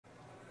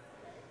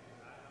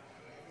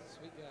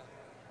Sweet God.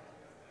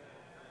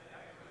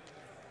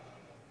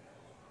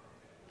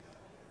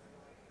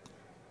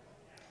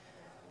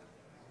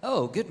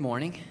 Oh, good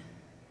morning.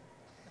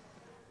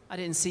 I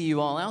didn't see you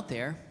all out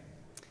there,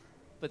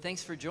 but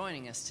thanks for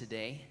joining us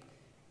today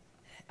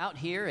out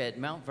here at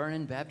Mount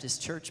Vernon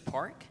Baptist Church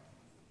Park.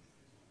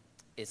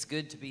 It's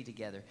good to be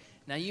together.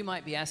 Now, you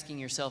might be asking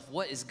yourself,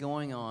 what is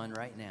going on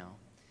right now?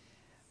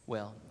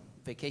 Well,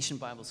 Vacation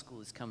Bible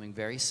School is coming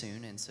very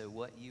soon, and so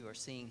what you are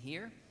seeing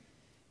here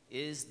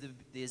is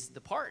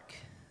the park.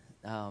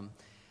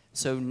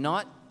 So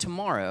not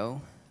tomorrow,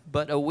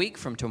 but a week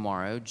from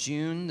tomorrow,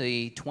 June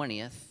the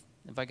 20th,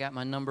 if I got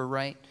my number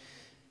right,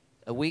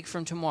 a week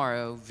from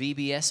tomorrow,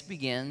 VBS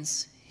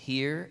begins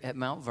here at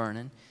Mount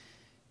Vernon.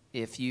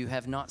 If you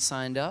have not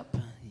signed up,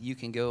 you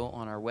can go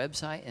on our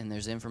website, and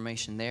there's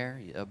information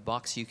there, a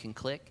box you can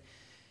click,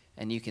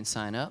 and you can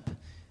sign up.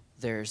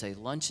 There's a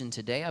luncheon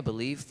today, I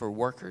believe, for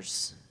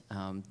workers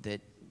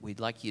that we'd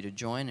like you to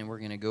join, and we're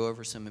going to go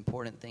over some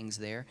important things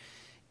there.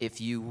 If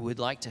you would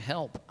like to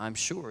help, I'm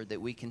sure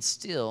that we can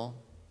still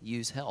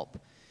use help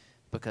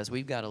because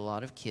we've got a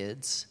lot of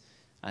kids.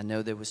 I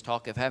know there was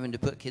talk of having to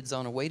put kids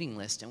on a waiting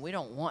list, and we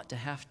don't want to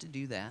have to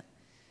do that.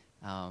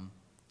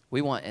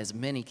 We want as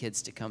many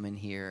kids to come in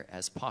here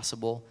as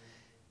possible.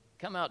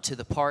 Come out to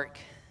the park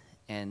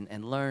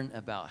and learn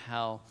about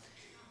how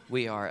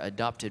we are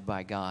adopted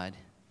by God,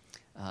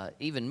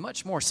 even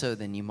much more so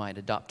than you might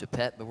adopt a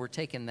pet, but we're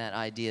taking that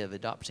idea of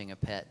adopting a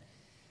pet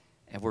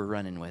and we're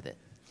running with it.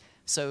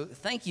 So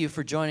thank you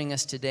for joining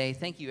us today.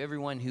 Thank you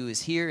everyone who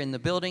is here in the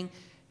building.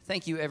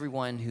 Thank you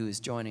everyone who is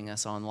joining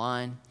us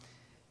online.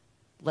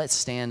 Let's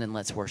stand and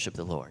let's worship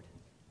the Lord.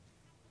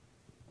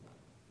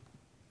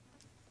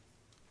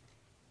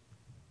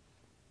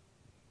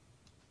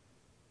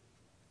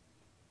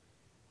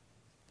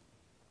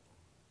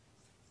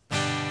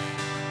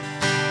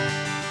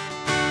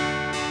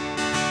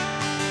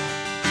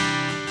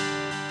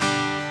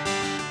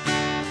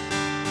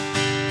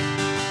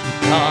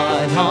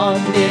 God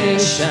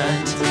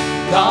omniscient,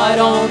 God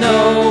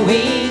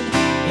all-knowing,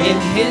 in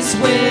His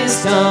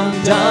wisdom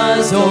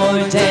does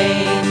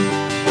ordain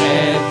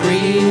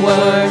every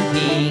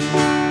working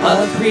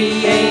of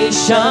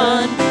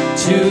creation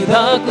to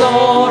the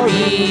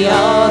glory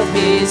of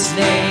His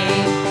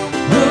name.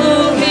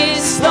 Who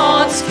His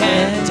thoughts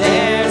can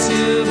dare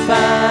to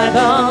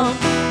fathom,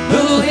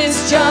 who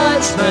His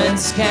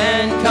judgments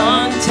can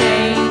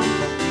contain,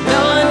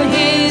 none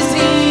His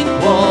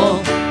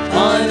equal,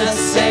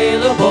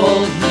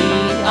 unassailable, He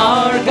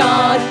our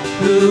God,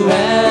 who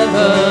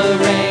ever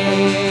reigns.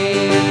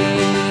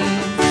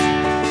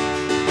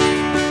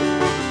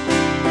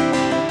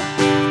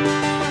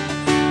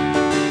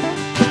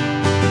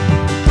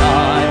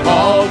 God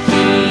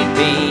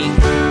all-keeping,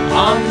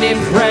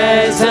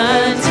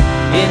 omnipresent,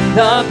 in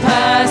the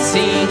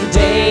passing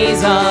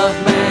days of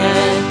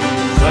man,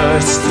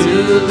 first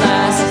to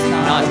last,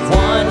 not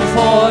one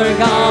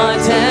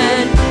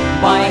forgotten,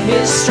 by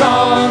His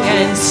strong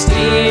and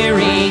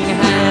steering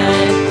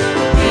hand.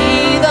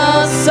 Be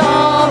the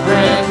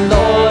sovereign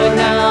Lord,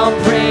 now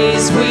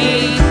praise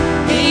we,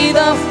 be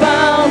the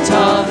fount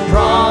of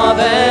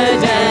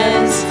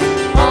providence.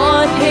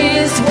 On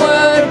His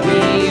word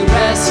we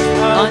rest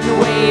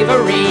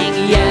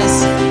unwavering,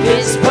 yes,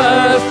 His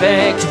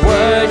perfect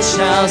word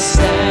shall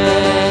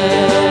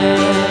stand.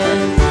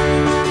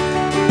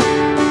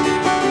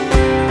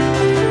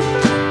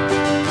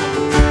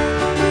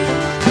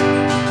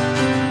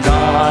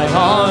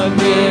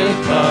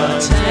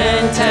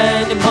 Omnipotent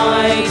and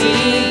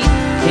mighty,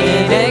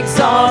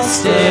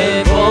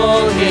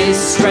 inexhaustible His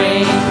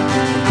strength,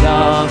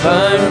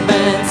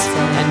 governments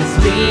and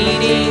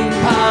fleeting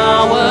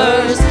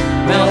powers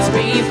melt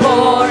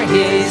before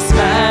His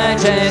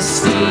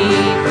majesty.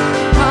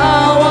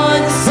 How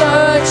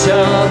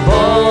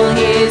unsearchable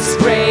His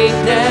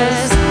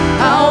greatness,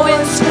 how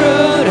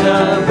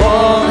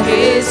inscrutable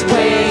His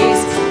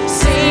ways.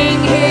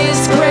 Sing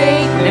His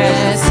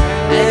greatness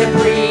and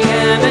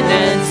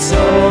preeminence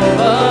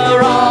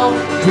over all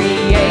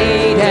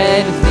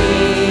created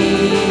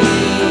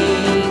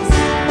things.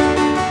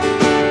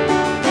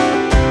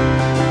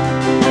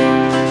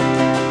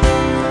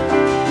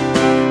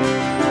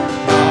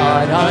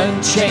 God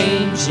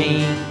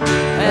unchanging,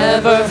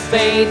 ever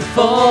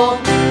faithful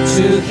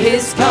to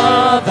His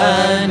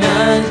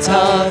covenant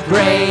of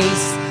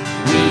grace.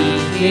 We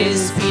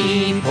His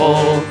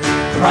people,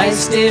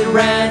 Christ did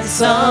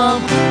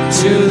ransom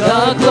to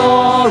the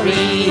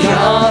glory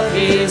of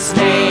His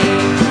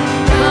name.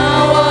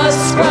 Now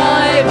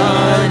ascribe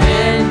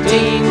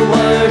unending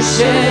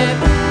worship,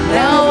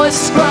 now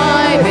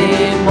ascribe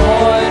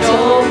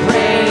immortal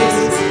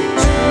praise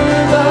to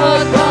the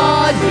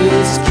God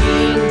whose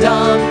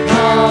kingdom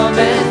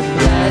cometh.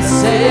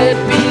 Blessed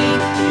be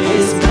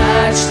His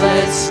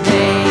matchless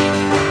name.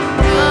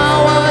 Now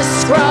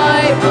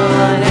ascribe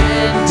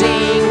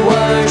unending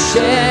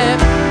worship,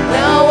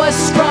 now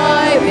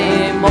ascribe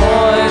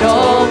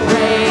immortal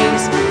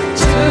praise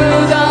to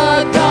the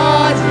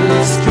God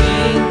whose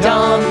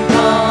kingdom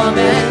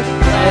cometh.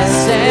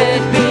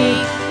 Blessed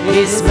be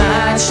His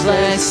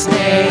matchless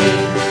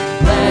name.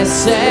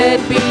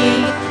 Blessed be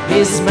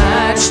his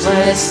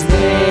matchless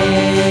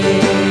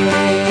name.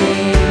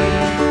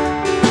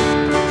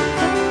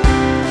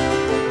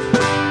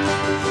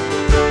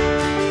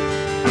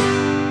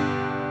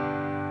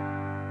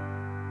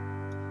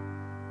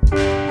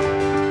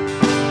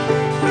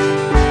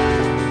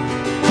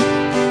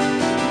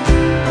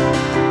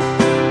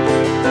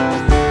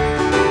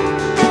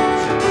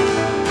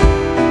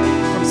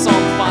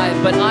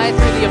 But I,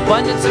 through the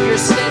abundance of your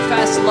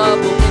steadfast love,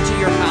 will enter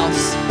your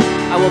house.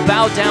 I will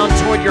bow down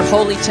toward your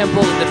holy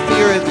temple in the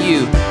fear of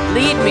you.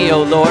 Lead me,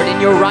 O Lord, in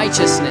your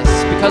righteousness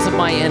because of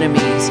my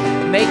enemies.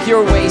 Make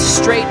your way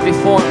straight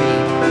before me.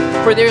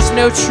 For there's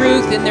no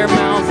truth in their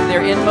mouth.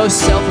 Their inmost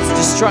self is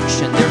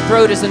destruction. Their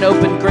throat is an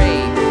open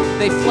grave.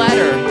 They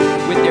flatter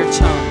with their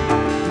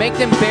tongue. Make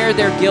them bear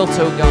their guilt,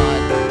 O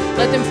God.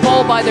 Let them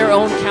fall by their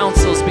own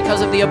counsels.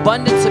 Because of the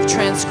abundance of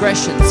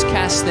transgressions,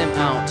 cast them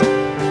out.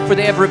 For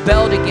they have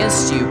rebelled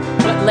against you.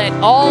 But let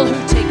all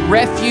who take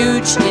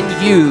refuge in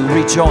you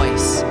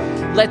rejoice.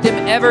 Let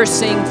them ever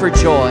sing for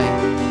joy,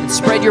 and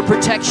spread your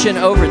protection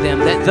over them,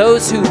 that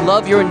those who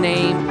love your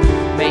name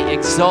may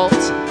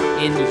exult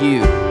in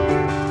you.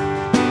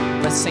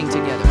 Let's sing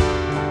together.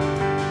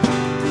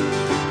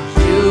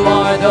 You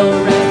are the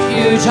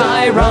refuge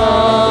I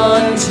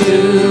run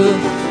to.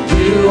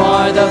 You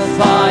are the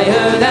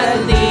fire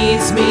that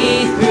leads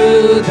me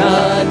through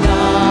the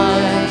night.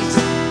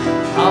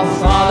 I'll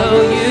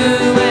follow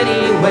you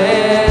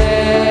anywhere.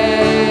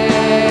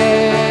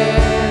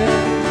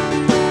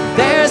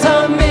 There's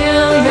a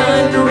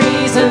million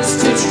reasons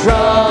to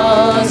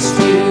trust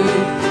you.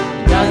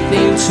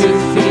 Nothing to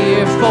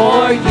fear,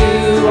 for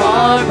you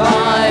are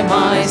by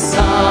my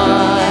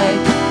side.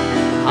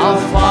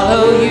 I'll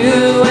follow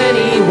you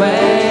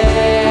anywhere.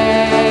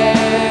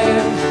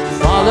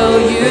 Follow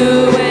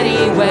you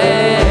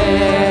anywhere.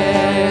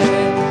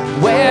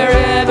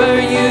 Wherever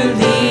you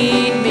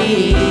lead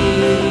me,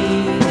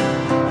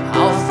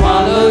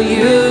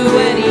 you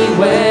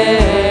anywhere.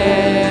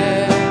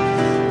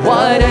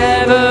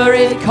 Whatever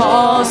it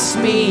costs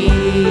me,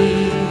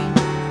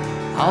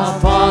 I'll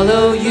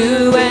follow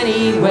you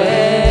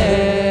anywhere.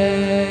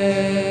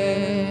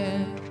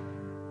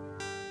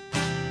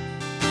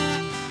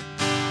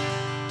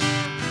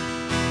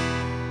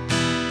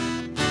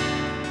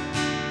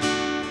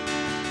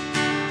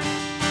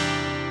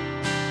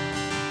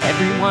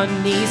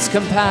 Everyone needs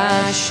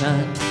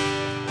compassion,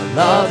 a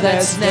love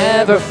that's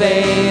never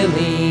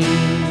failing.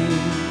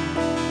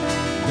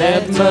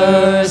 Let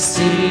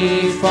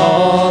mercy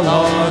fall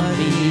on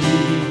me.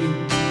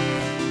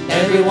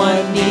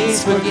 Everyone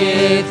needs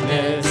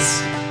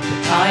forgiveness,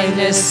 the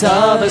kindness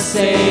of a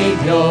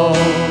Savior,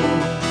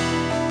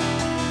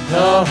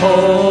 the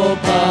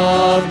hope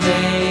of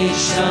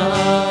nations.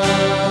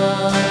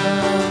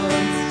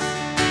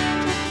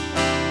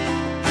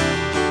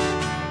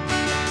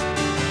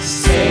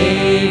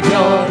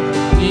 Savior,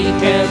 he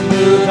can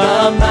move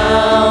the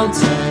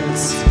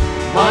mountains.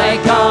 My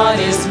God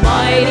is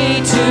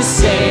mighty to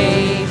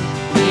save.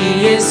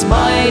 He is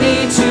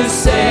mighty to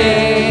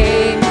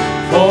save.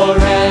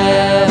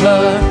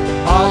 Forever,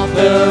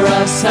 author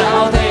of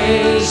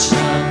salvation.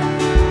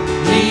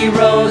 He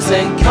rose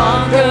and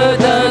conquered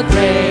the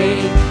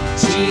grave.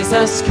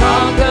 Jesus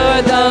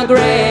conquered the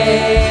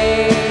grave.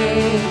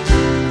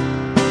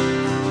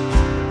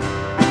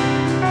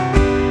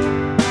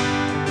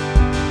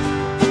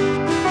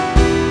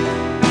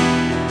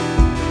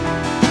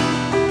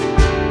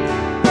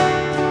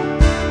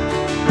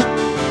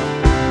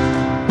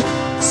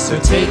 So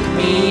take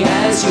me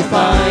as you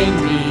find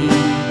me,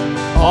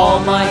 all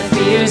my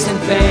fears and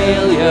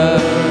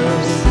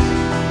failures.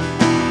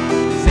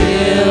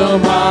 Fill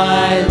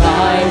my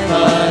life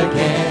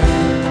again.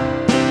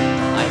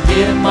 I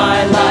give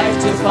my life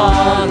to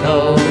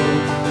follow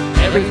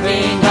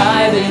everything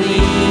I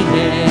believe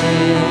in.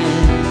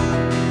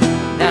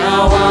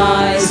 Now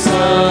I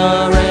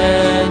surrender.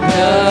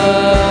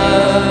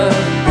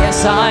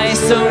 Yes, I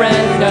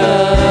surrender.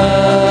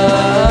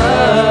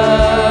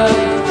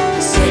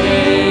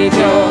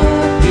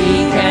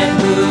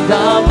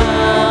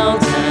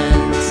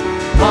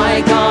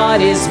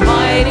 Is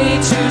mighty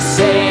to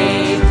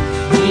save.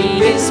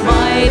 He is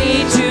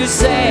mighty to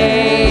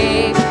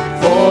save.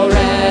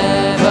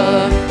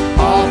 Forever,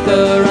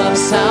 author of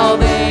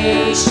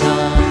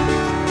salvation.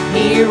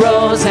 He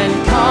rose and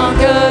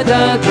conquered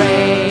the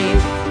grave.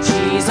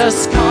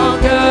 Jesus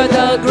conquered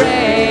the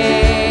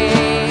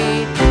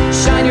grave.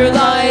 Shine your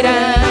light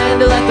and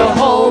let the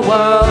whole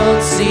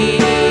world see.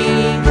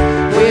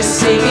 We're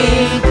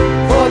singing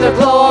for the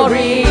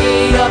glory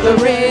of the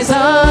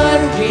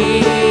risen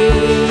King.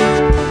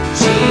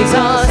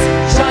 Jesus,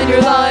 shine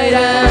your light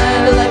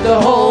and let the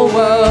whole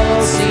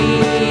world see.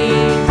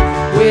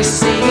 We're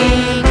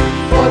singing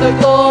for the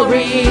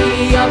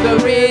glory of the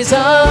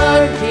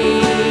risen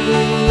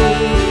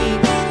King.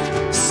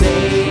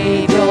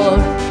 Savior,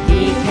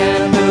 he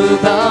can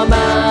move the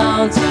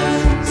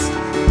mountains.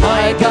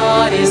 My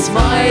God is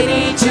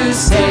mighty to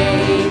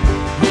save.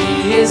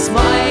 He is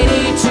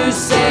mighty to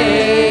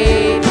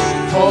save.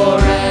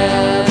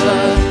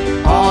 Forever,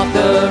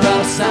 author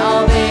of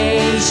salvation.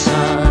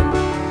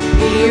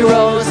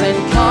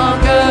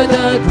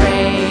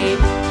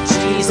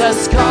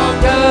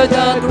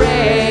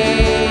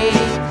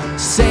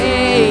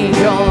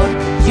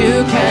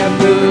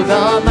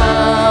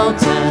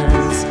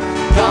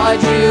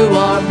 God, you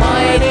are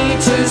mighty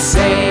to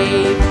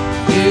save.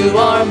 You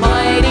are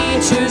mighty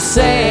to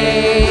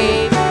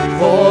save.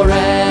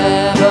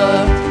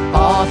 Forever,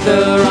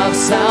 author of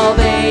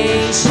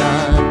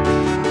salvation.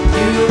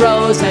 You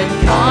rose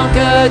and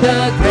conquered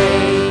the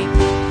grave.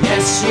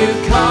 Yes, you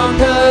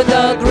conquered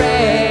the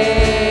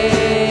grave.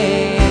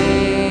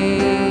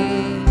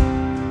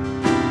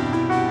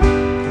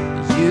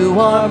 You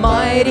are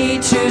mighty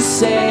to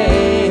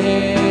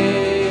save.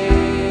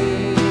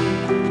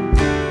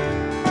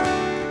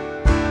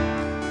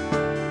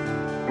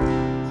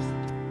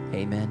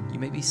 Amen. You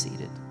may be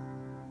seated.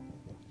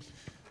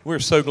 We're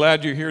so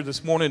glad you're here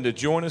this morning to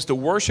join us to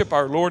worship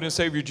our Lord and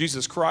Savior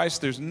Jesus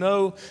Christ. There's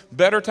no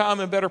better time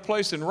and better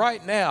place than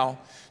right now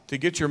to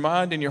get your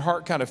mind and your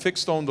heart kind of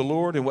fixed on the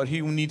Lord and what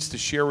He needs to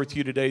share with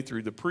you today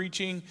through the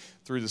preaching,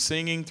 through the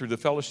singing, through the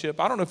fellowship.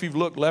 I don't know if you've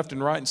looked left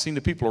and right and seen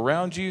the people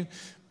around you,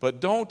 but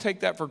don't take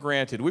that for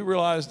granted. We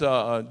realized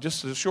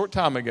just a short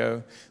time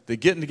ago that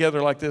getting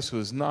together like this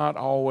was not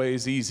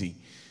always easy.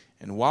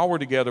 And while we're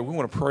together, we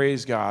want to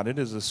praise God. It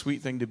is a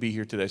sweet thing to be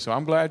here today. So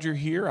I'm glad you're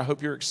here. I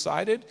hope you're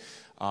excited.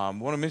 I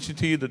want to mention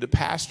to you that the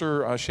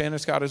pastor, Shannon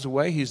Scott, is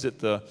away. He's at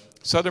the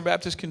Southern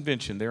Baptist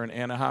Convention there in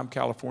Anaheim,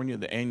 California,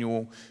 the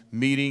annual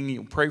meeting.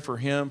 You pray for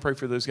him, pray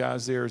for those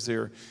guys there as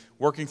they're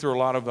working through a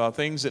lot of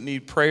things that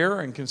need prayer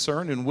and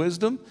concern and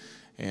wisdom.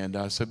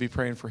 And so be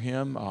praying for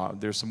him.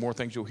 There's some more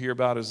things you'll hear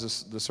about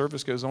as the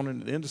service goes on in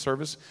the end of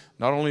service.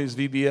 Not only is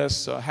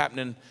VBS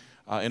happening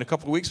in a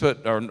couple of weeks,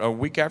 but or a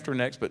week after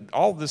next, but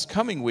all this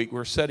coming week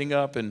we're setting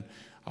up, and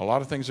a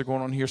lot of things are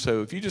going on here.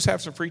 So if you just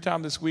have some free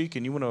time this week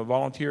and you want to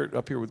volunteer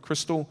up here with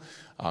Crystal,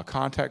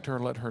 contact her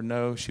and let her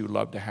know. She would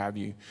love to have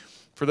you.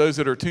 For those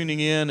that are tuning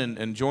in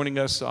and joining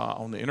us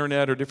on the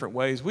internet or different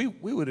ways, we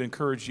would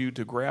encourage you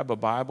to grab a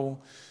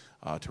Bible,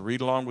 to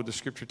read along with the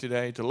scripture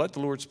today, to let the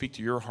Lord speak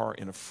to your heart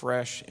in a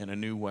fresh and a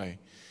new way.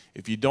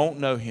 If you don't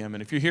know Him,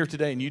 and if you're here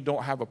today and you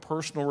don't have a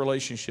personal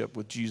relationship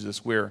with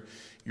Jesus where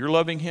you're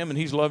loving Him and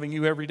He's loving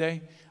you every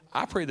day,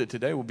 I pray that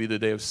today will be the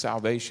day of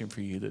salvation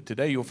for you, that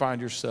today you'll find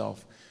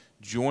yourself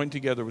joined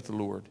together with the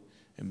Lord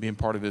and being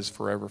part of His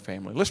forever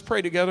family. Let's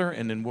pray together,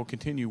 and then we'll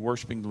continue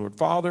worshiping the Lord.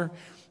 Father,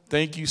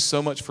 thank you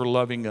so much for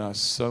loving us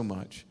so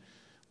much.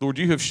 Lord,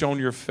 you have shown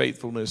your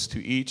faithfulness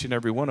to each and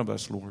every one of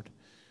us, Lord.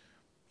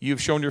 You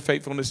have shown your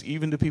faithfulness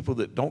even to people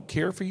that don't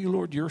care for you,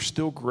 Lord. You're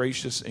still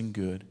gracious and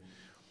good.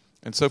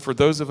 And so for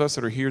those of us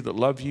that are here that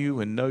love you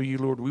and know you,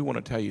 Lord, we want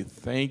to tell you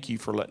thank you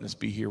for letting us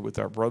be here with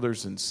our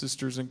brothers and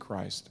sisters in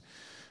Christ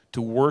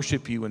to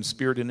worship you in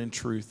spirit and in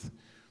truth.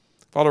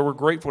 Father, we're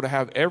grateful to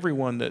have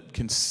everyone that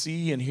can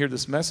see and hear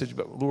this message,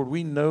 but Lord,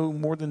 we know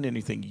more than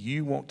anything,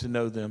 you want to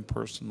know them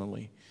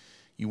personally.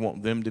 You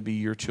want them to be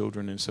your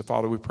children. And so,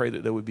 Father, we pray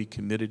that they would be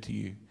committed to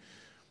you.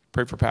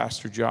 Pray for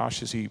Pastor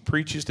Josh as he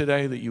preaches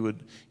today, that you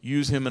would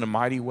use him in a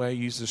mighty way,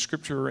 use the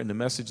scripture and the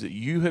message that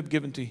you have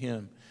given to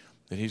him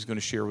that he's going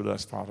to share with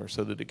us, Father,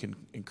 so that it can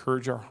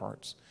encourage our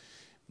hearts.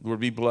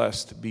 Lord, be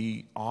blessed,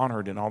 be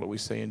honored in all that we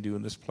say and do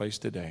in this place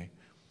today.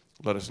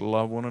 Let us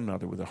love one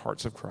another with the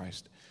hearts of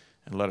Christ,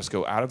 and let us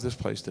go out of this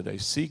place today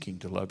seeking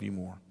to love you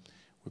more.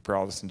 We pray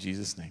all this in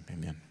Jesus' name.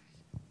 Amen.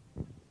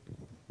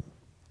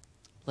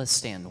 Let's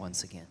stand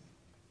once again.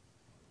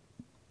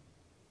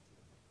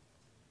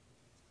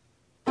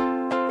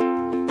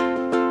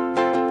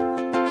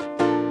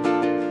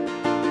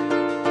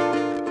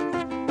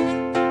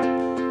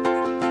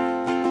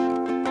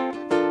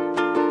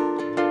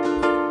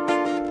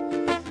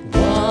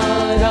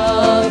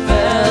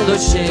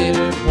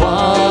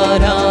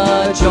 What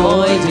a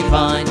joy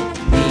divine,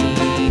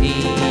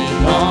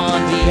 leaning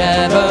on the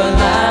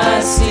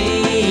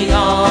everlasting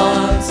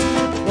arms.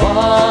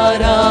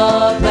 What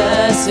a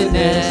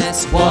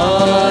blessedness,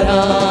 what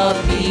a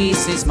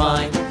peace is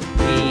mine,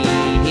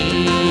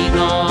 leaning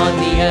on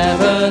the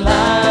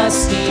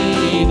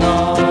everlasting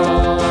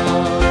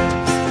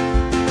arms.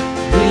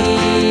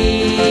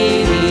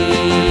 Leaning,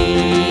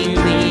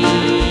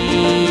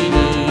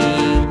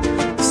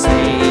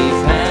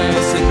 safe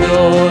and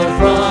secure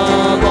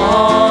from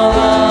all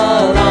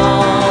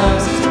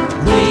alarms,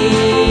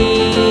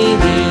 leaning,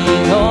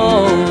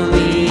 oh,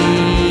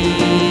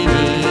 leaning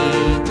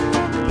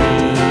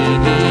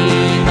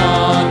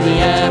on the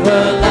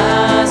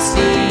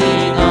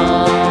everlasting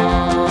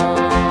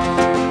arms.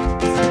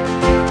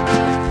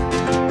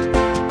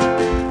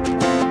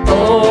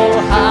 Oh,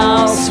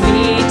 how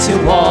sweet to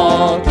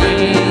walk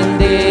in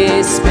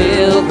this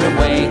pilgrim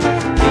way,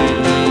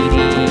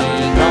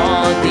 leaning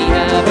on the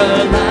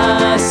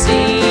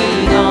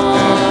everlasting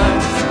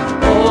arms.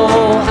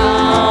 Oh,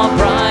 how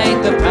bright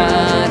the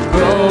path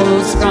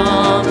grows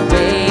from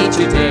day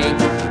to day,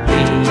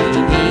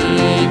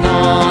 leaning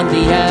on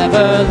the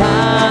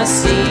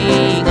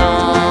everlasting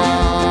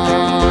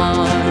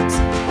arms.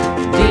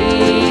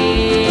 Leaning,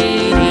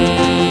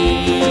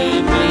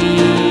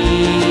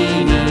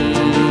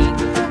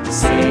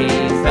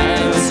 safe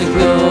and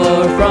secure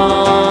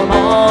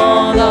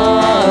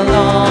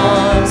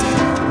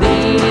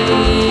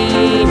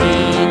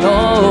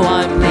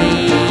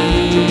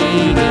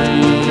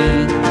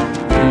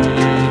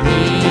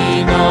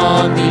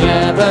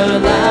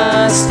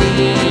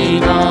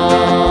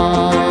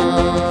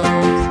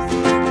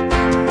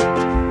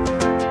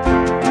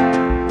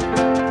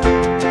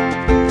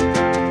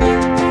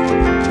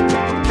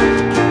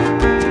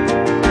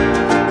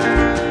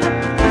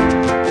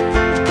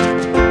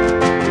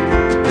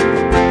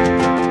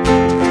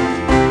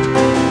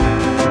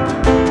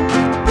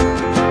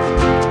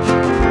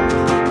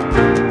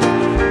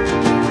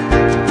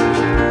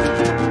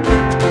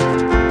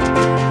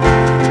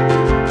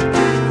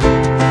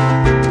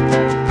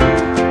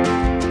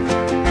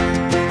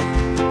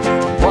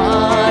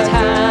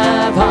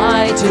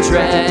to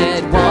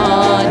dread?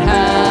 What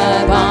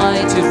have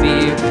I to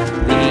fear?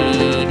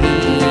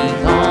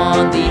 Leaning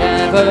on the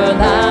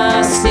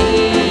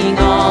everlasting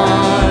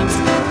arms,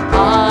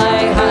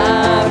 I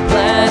have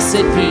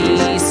blessed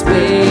peace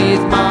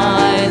with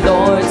my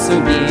Lord so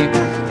near.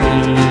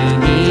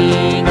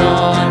 Leaning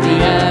on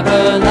the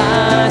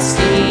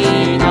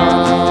everlasting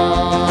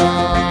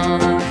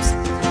arms,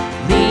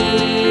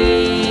 leaning,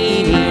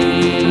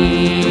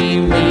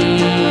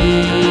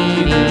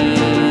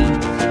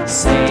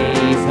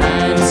 safe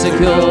and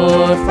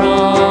secure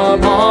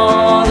from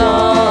all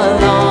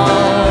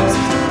alarms.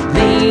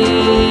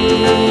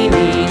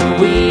 Leaning,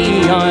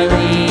 we are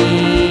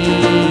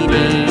leaning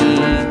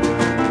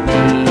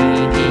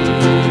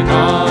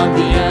on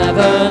the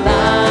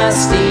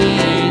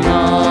everlasting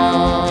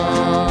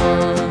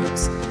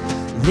arms.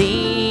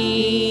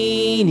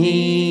 Leaning,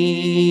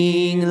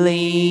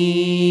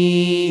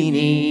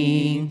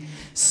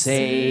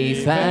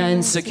 safe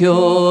and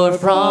secure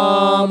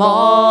from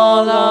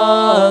all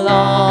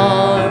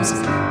alarms.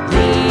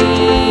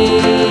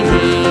 Leaning,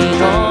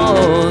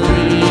 oh,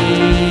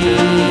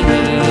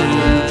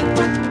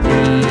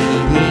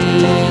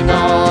 leaning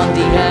on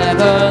the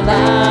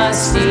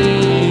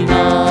everlasting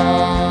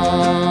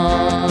arms.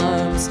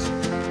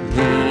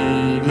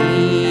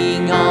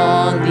 Leaning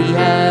on the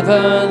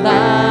everlasting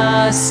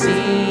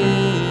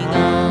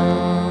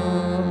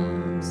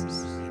arms.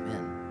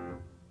 Amen.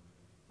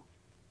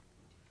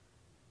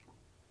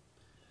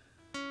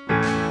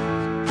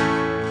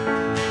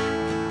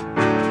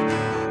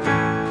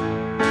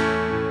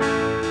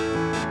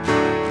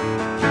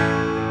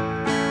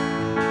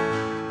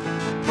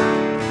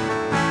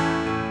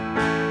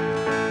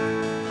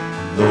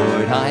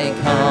 Lord, I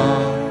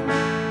come,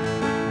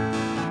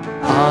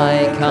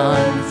 I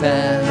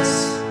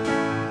confess,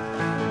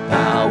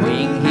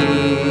 bowing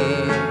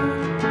here,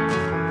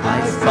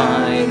 I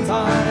find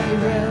my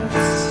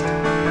rest.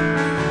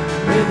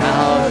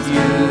 Without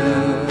you,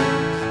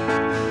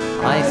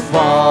 I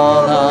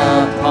fall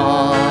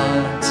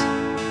apart.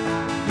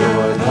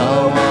 You're the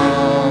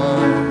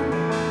one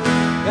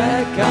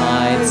that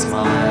guides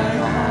my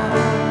heart.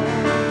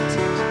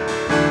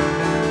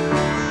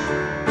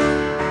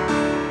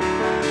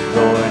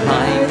 Lord, I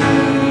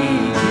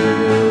need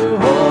you,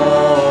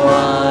 oh, I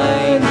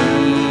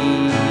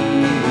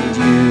need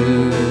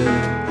you.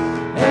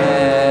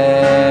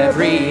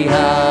 Every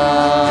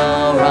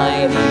hour I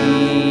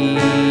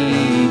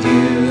need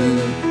you,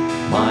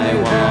 my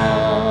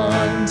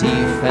one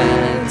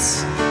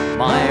defense,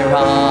 my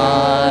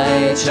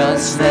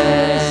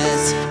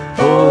righteousness.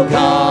 Oh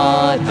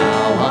God,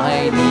 how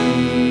I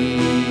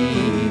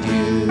need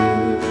you.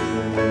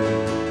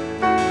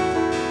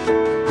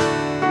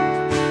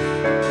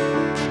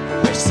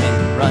 Where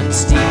sin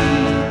runs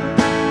deep,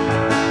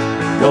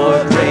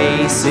 your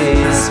grace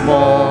is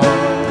more.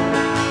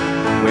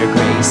 Where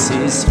grace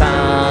is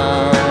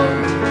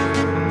found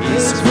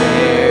is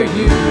where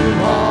you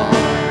are.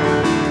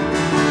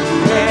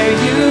 Where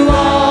you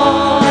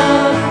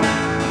are,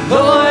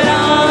 Lord,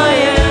 I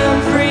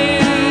am free.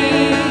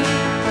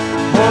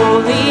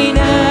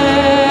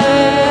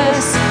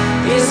 Holiness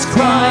is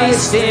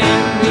Christ in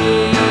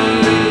me.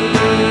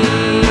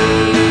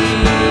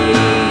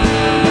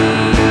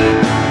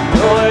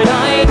 Lord,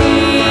 I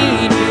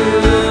need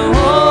you,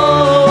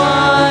 oh,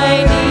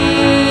 I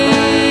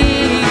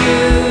need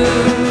you.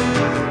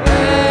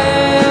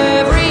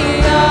 Every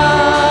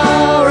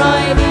hour I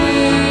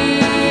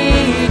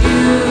need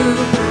you,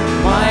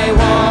 my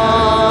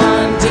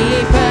one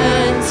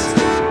defense,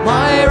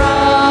 my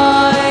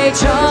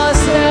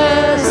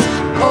righteousness.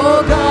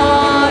 Oh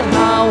God,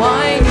 how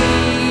I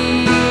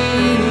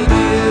need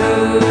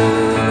you.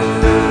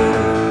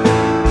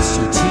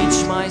 So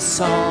teach my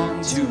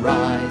song to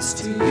rise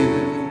to you.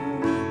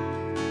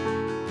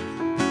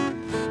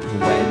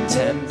 When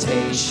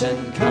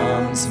temptation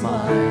comes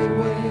my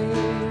way,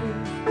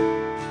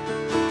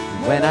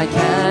 when I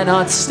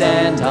cannot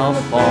stand, I'll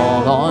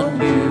fall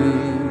on you.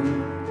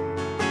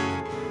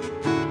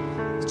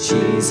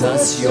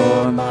 Jesus,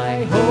 you're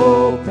my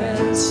hope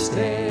and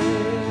stay.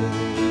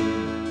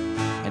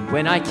 And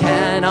when I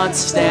cannot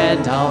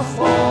stand, I'll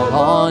fall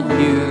on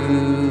you.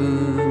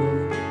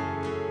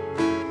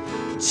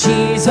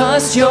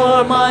 Jesus,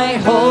 you're my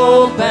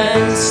hope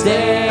and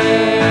stay.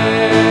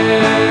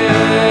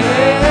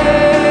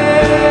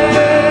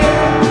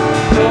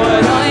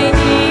 Lord, I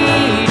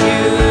need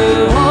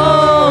you,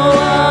 oh,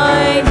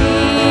 I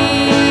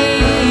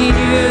need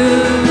you.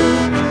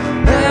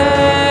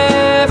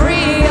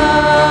 Every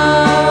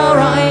hour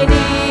I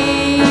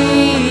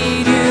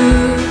need you.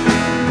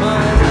 My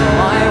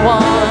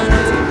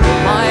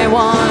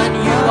one,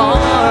 you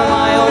are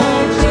my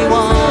only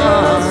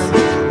one.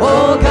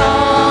 Oh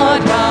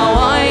God, how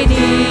I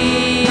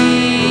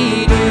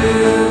need you.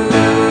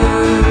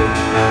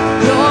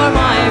 You're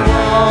my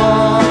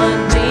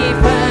one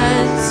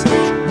defense,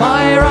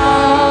 my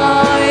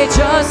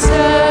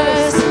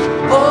righteousness.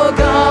 Oh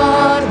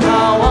God,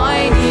 how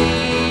I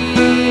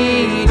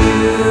need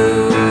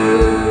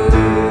you.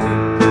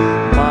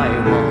 My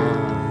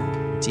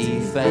one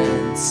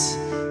defense,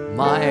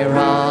 my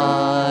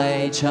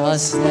righteousness.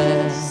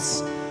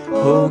 righteousness.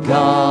 Oh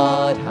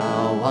God,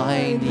 how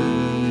I need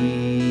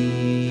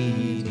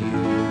you.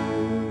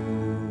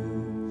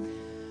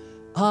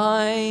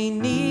 I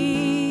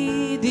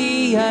need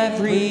thee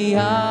every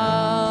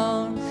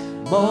hour,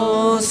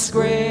 most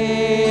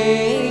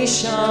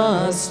gracious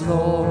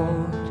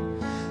Lord.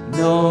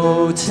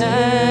 No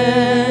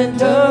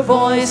tender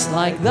voice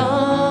like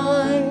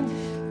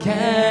thine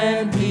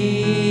can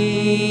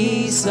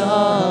peace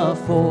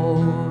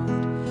afford.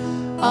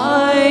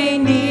 I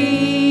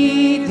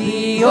need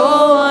thee,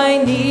 oh,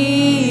 I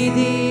need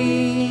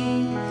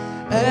thee.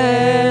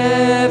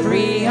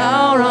 Every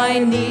hour I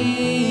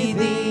need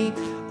thee.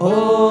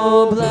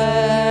 Oh,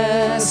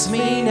 bless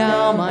me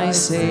now, my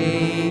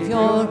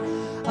Savior.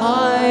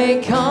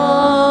 I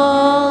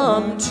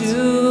come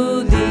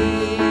to thee.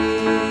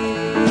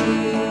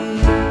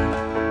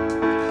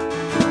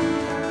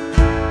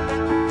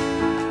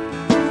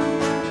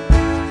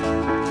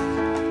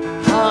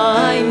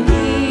 I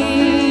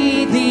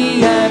need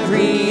thee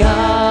every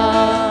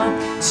hour.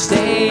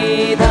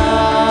 Stay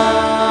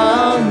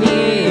thou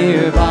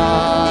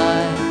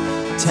nearby.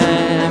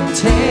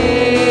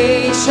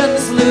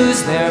 Temptations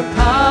lose their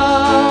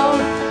power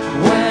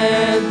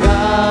when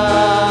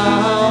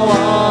thou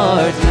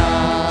art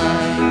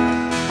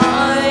nigh.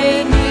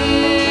 I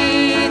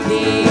need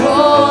thee,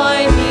 oh,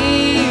 I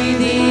need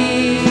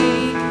thee.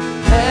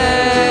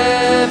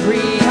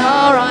 Every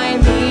hour I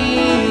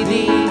need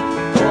thee.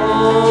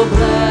 Oh,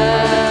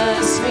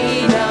 bless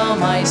me now,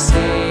 my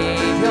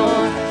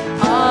Savior.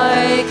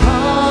 I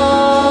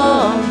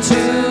come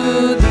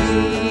to thee.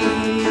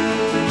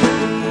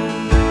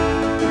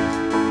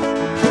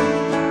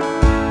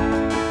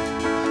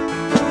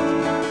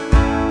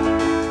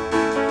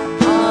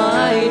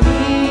 I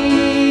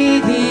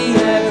need thee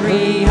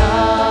every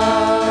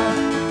hour.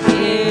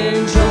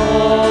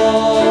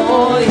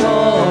 Enjoy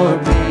your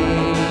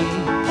pain.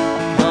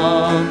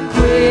 Come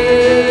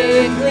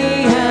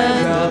quickly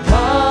and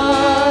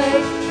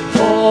abide,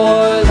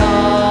 for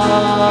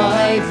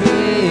life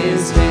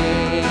is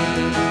vain.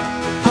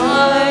 I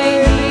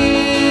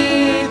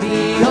need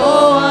thee,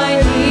 oh, I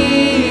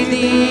need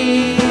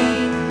thee.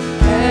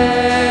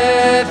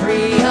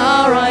 Every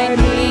hour I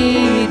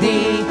need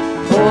thee.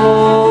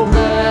 Oh,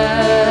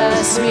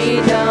 bless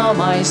me now,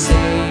 my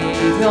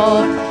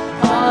Savior.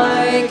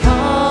 I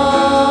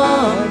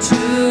come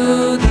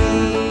to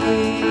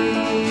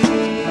thee.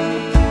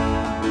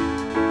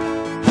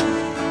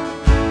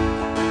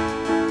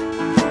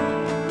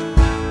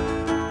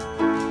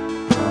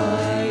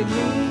 I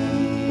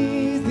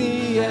need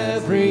thee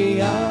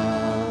every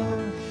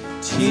hour.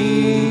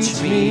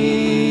 Teach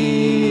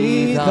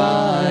me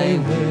thy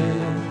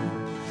will.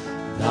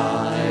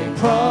 Thy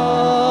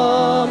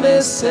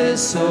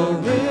promises so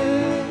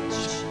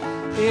rich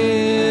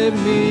in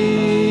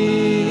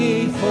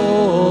me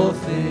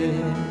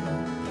fulfill.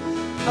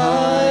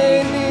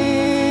 I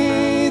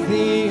need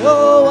thee,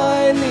 oh,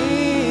 I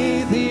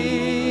need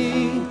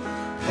thee.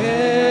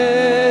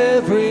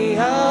 Every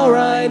hour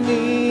I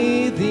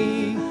need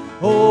thee.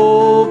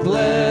 Oh,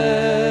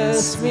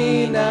 bless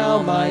me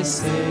now, my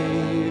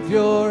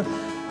Savior.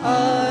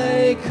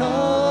 I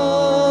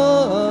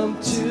come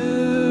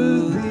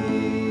to thee.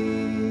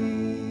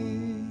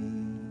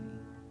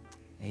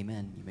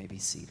 Amen. You may be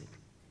seated.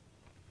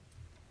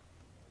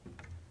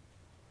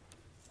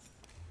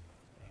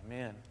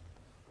 Amen.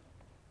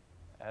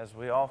 As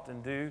we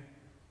often do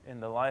in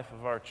the life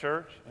of our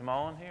church, am I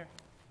on here?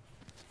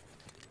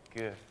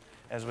 Good.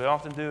 As we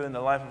often do in the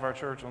life of our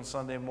church on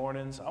Sunday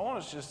mornings, I want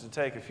us just to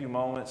take a few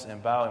moments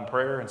and bow in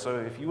prayer. And so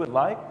if you would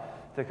like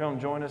to come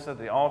join us at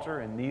the altar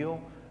and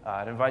kneel,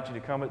 I'd invite you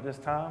to come at this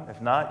time.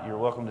 If not, you're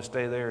welcome to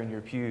stay there in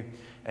your pew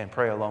and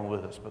pray along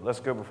with us. But let's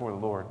go before the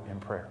Lord in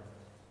prayer.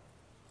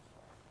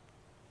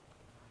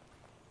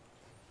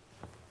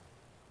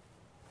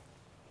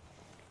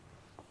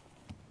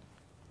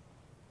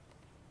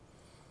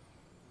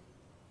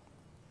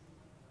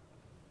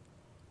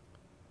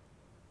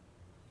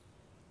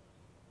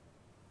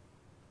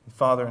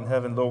 Father in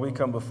heaven, Lord, we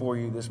come before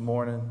you this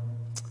morning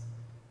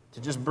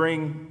to just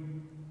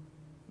bring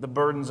the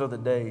burdens of the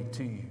day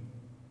to you.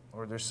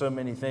 Lord, there's so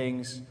many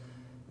things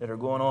that are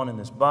going on in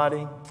this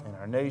body, in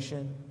our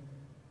nation.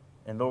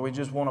 And Lord, we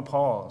just want to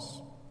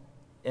pause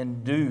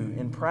and do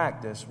in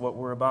practice what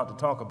we're about to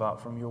talk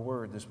about from your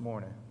word this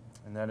morning.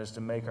 And that is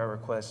to make our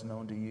requests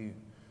known to you.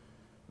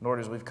 Lord,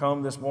 as we've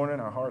come this morning,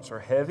 our hearts are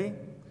heavy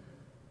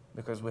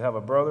because we have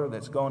a brother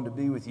that's gone to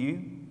be with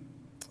you,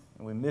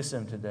 and we miss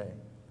him today.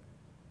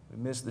 We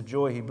miss the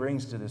joy he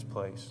brings to this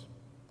place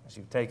as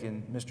you've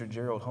taken Mr.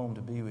 Gerald home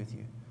to be with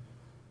you.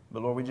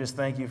 But Lord, we just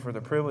thank you for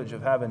the privilege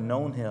of having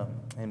known him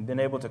and been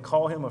able to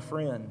call him a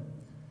friend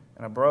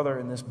and a brother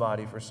in this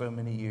body for so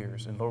many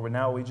years. And Lord,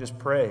 now we just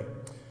pray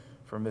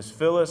for Miss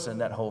Phyllis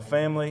and that whole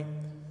family,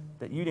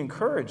 that you'd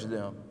encourage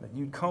them, that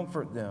you'd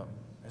comfort them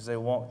as they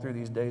walk through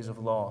these days of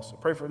loss. I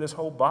pray for this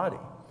whole body,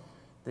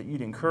 that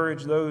you'd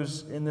encourage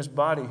those in this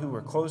body who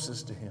are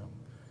closest to him,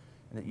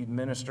 and that you'd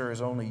minister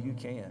as only you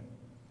can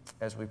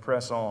as we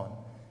press on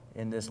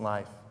in this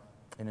life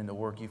and in the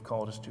work you've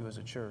called us to as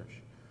a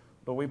church.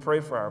 Lord, we pray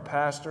for our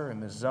pastor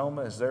and Ms.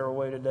 Zelma as they're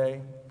away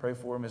today. Pray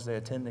for them as they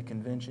attend the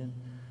convention.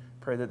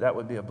 Pray that that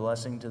would be a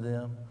blessing to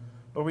them.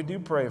 Lord, we do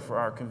pray for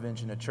our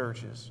convention of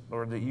churches.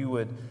 Lord, that you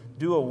would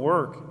do a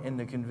work in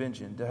the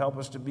convention to help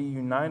us to be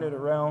united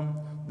around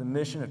the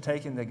mission of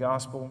taking the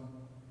gospel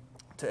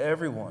to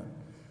everyone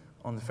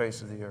on the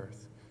face of the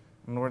earth.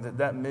 And Lord, that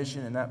that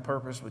mission and that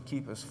purpose would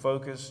keep us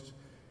focused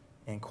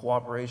in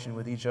cooperation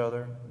with each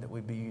other, that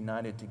we'd be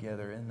united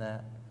together in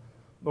that.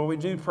 Lord, we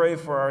do pray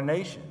for our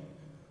nation.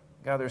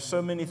 God, there's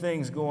so many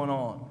things going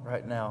on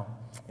right now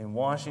in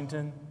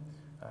Washington,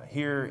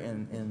 here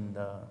in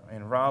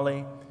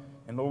Raleigh.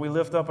 And Lord, we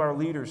lift up our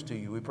leaders to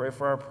you. We pray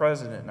for our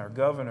president and our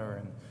governor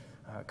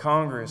and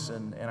Congress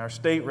and our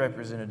state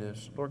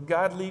representatives. Lord,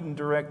 God, lead and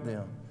direct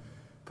them.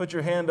 Put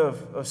your hand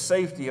of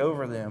safety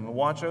over them and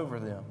watch over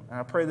them. And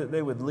I pray that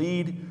they would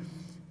lead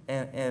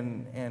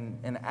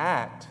and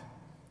act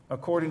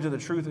according to the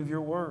truth of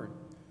your word.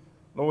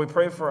 Lord, we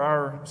pray for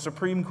our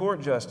Supreme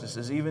Court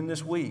justices even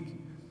this week,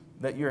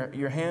 that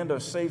your hand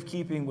of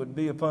safekeeping would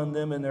be upon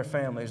them and their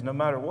families, no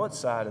matter what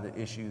side of the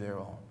issue they're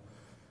on.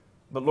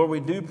 But Lord, we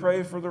do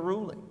pray for the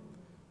ruling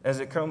as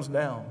it comes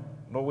down.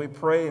 Lord, we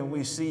pray and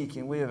we seek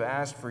and we have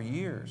asked for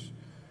years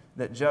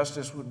that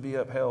justice would be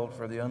upheld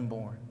for the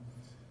unborn.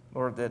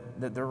 Lord,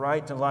 that the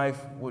right to life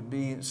would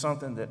be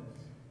something that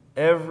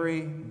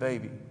every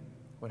baby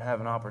would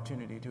have an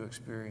opportunity to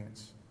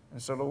experience.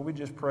 And so, Lord, we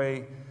just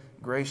pray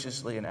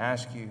graciously and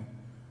ask you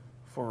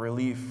for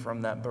relief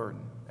from that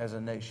burden as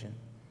a nation.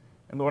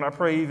 And Lord, I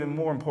pray even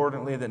more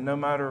importantly that no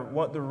matter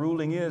what the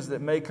ruling is that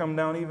may come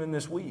down even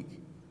this week,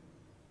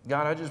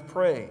 God, I just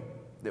pray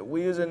that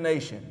we as a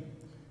nation,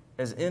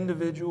 as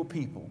individual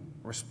people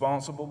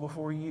responsible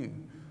before you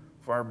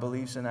for our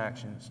beliefs and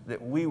actions, that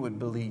we would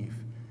believe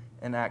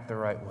and act the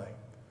right way.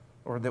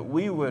 Or that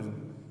we would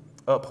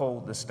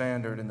uphold the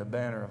standard and the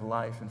banner of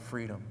life and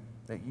freedom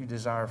that you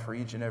desire for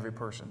each and every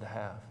person to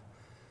have.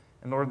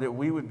 And Lord, that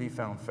we would be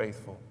found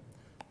faithful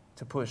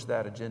to push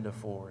that agenda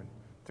forward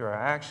through our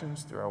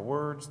actions, through our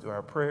words, through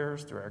our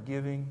prayers, through our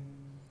giving.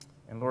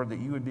 And Lord, that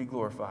you would be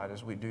glorified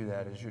as we do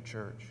that as your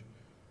church.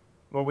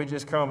 Lord, we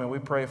just come and we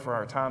pray for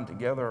our time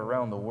together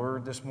around the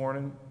word this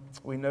morning.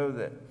 We know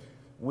that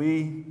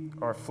we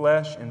are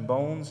flesh and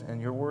bones,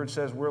 and your word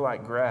says we're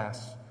like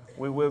grass.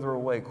 We wither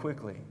away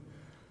quickly,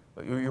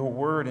 but your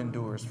word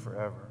endures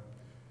forever.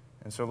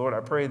 And so, Lord, I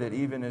pray that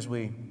even as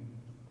we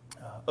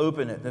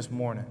open it this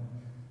morning,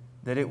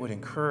 that it would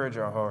encourage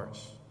our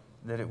hearts,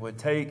 that it would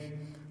take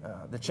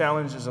the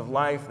challenges of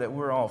life that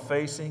we're all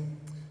facing,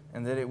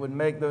 and that it would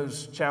make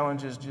those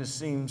challenges just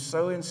seem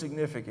so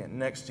insignificant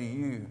next to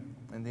you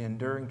and the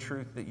enduring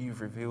truth that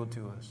you've revealed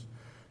to us,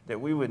 that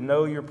we would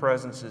know your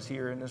presence is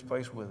here in this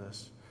place with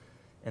us,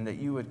 and that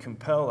you would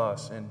compel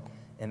us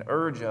and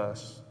urge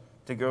us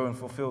to go and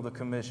fulfill the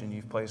commission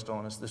you've placed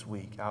on us this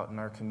week out in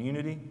our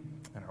community,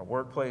 in our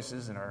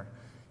workplaces, in our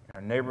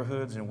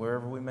neighborhoods, and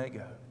wherever we may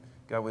go.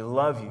 God, we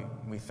love you,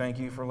 and we thank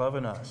you for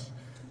loving us.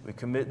 We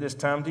commit this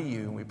time to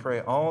you, and we pray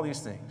all these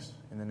things.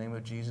 In the name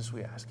of Jesus,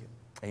 we ask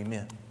it.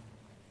 Amen.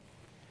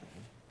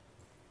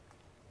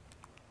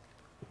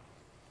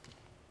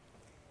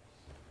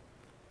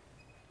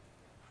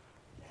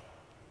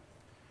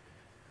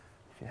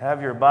 If you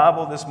have your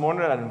Bible this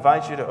morning, I'd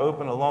invite you to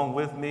open along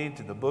with me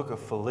to the book of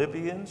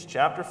Philippians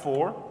chapter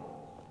 4.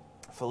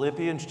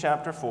 Philippians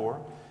chapter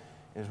 4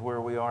 is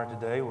where we are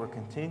today. We're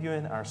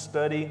continuing our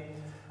study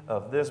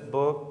of this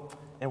book,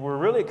 and we're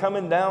really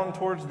coming down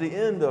towards the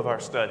end of our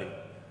study.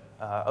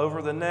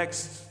 Over the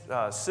next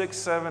 6,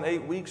 7,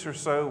 8 weeks or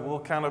so, we'll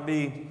kind of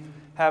be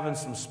having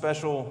some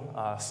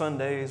special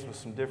Sundays with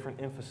some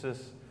different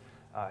emphasis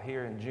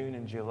here in June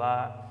and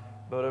July.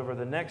 But over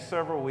the next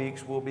several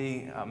weeks, we'll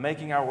be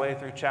making our way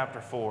through chapter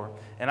 4.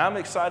 And I'm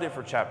excited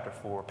for chapter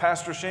 4.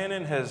 Pastor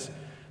Shannon has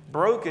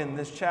broken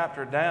this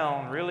chapter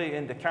down really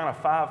into kind of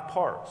 5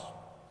 parts.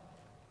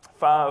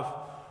 5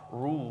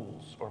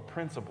 rules or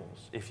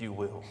principles, if you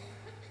will,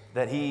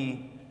 that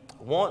he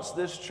wants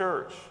this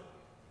church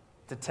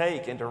to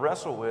take and to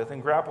wrestle with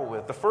and grapple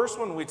with. The first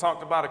one we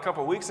talked about a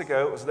couple weeks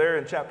ago, it was there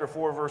in chapter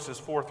 4, verses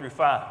 4 through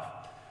 5,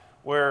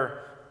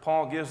 where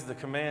Paul gives the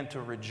command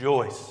to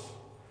rejoice.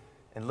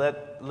 And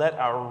let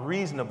our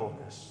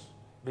reasonableness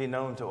be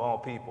known to all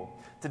people.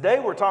 Today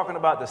we're talking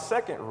about the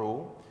second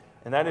rule,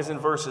 and that is in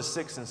verses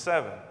 6 and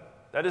 7.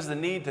 That is the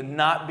need to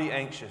not be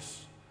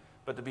anxious,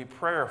 but to be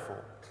prayerful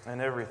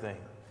in everything.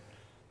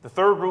 The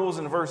third rule is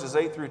in verses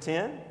 8 through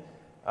 10,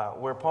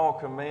 where Paul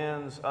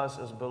commands us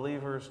as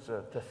believers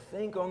to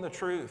think on the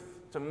truth,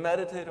 to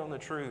meditate on the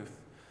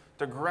truth,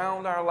 to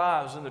ground our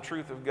lives in the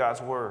truth of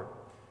God's word,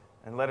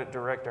 and let it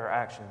direct our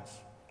actions.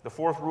 The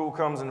fourth rule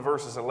comes in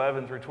verses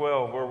 11 through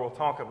 12, where we'll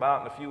talk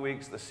about in a few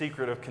weeks the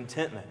secret of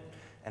contentment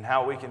and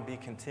how we can be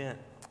content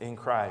in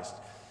Christ.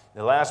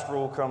 The last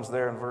rule comes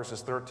there in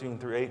verses 13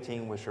 through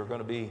 18, which are going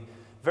to be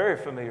very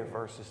familiar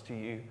verses to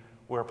you,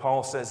 where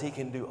Paul says he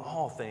can do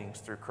all things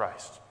through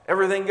Christ.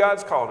 Everything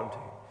God's called him to,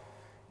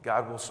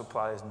 God will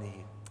supply his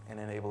need and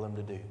enable him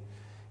to do.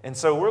 And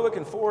so we're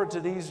looking forward to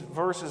these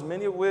verses,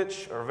 many of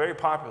which are very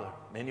popular,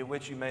 many of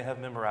which you may have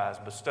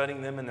memorized, but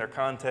studying them in their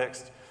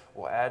context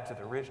will add to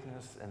the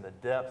richness and the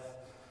depth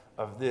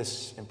of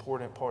this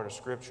important part of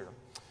Scripture.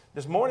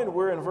 This morning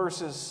we're in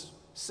verses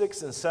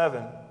 6 and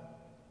 7,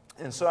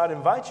 and so I'd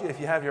invite you,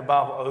 if you have your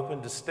Bible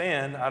open, to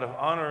stand out of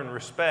honor and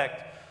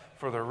respect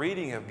for the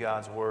reading of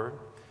God's Word.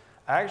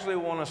 I actually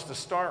want us to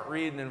start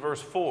reading in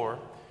verse 4,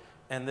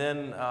 and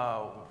then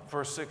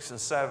verse 6 and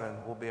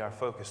 7 will be our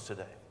focus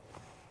today.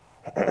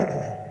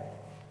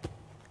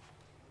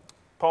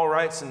 Paul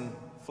writes in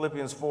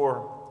Philippians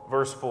 4,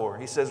 verse 4,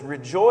 he says,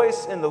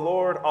 "Rejoice in the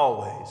Lord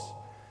always.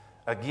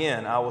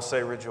 Again, I will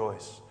say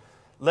rejoice.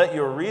 Let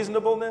your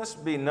reasonableness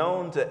be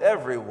known to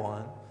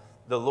everyone.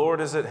 The Lord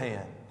is at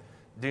hand.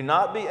 Do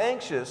not be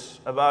anxious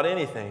about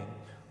anything,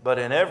 but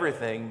in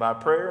everything, by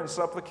prayer and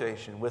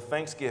supplication, with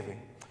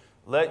thanksgiving,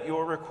 let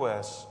your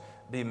requests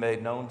be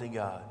made known to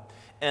God.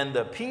 And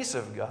the peace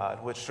of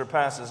God, which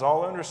surpasses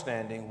all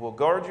understanding, will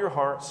guard your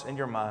hearts and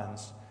your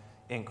minds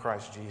in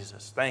Christ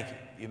Jesus." Thank you.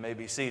 You may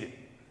be seated.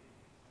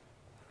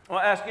 I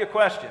want to ask you a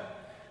question.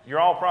 You're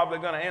all probably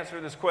going to answer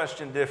this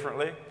question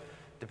differently,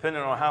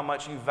 depending on how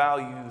much you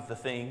value the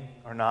thing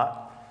or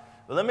not.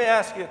 But let me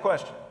ask you a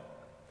question.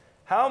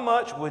 How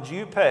much would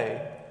you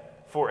pay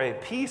for a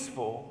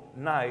peaceful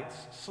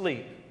night's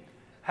sleep?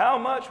 How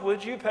much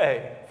would you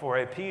pay for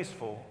a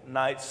peaceful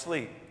night's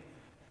sleep?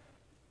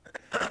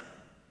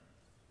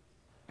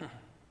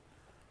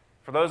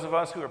 For those of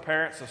us who are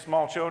parents of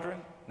small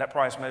children, that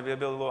price may be a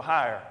little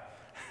higher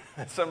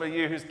than some of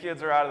you whose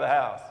kids are out of the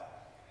house.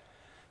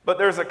 But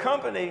there's a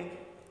company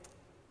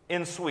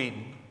in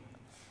Sweden,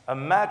 a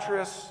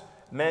mattress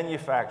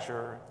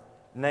manufacturer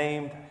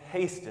named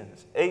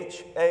Hastens,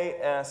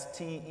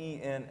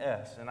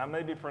 Hastens. And I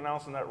may be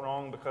pronouncing that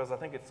wrong because I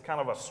think it's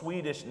kind of a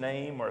Swedish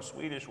name or a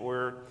Swedish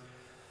word.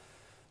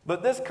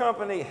 But this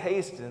company,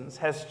 Hastens,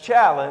 has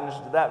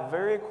challenged that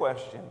very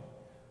question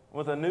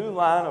with a new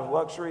line of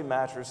luxury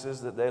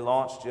mattresses that they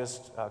launched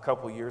just a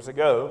couple years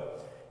ago.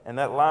 And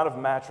that line of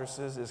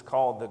mattresses is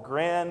called the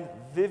Grand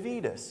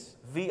Vividus,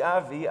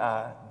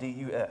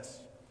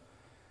 V-I-V-I-D-U-S.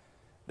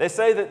 They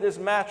say that this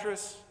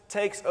mattress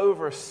takes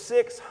over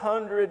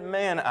 600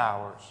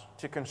 man-hours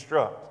to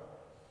construct.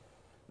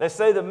 They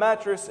say the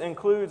mattress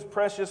includes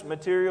precious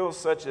materials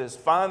such as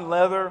fine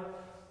leather,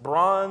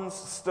 bronze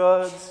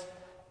studs,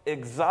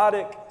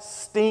 exotic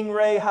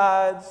stingray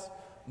hides,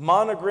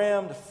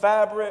 monogrammed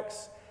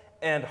fabrics,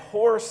 and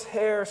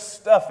horsehair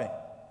stuffing,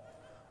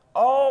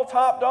 all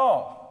topped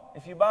off,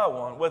 if you buy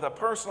one, with a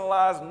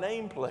personalized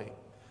nameplate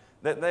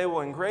that they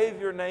will engrave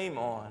your name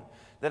on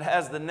that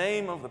has the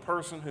name of the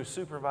person who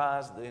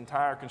supervised the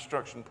entire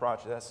construction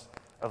process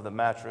of the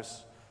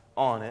mattress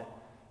on it,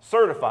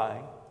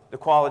 certifying the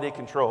quality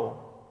control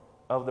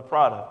of the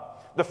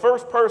product. The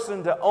first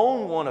person to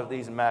own one of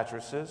these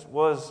mattresses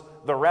was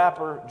the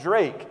rapper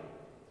Drake,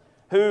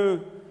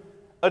 who,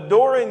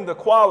 adoring the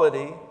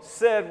quality,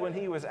 said when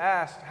he was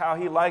asked how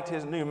he liked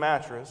his new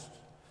mattress,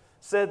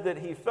 said that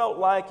he felt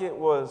like it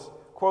was,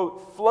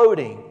 quote,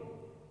 floating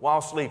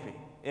while sleeping,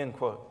 end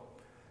quote.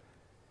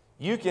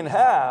 You can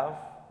have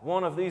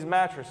one of these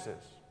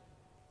mattresses.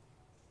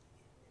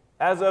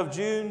 As of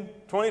June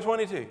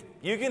 2022,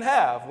 you can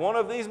have one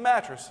of these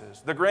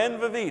mattresses, the Grand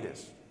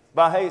Vividus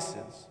by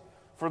Hastens,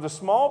 for the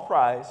small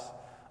price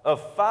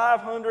of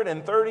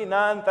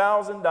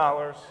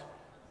 $539,000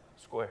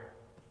 square.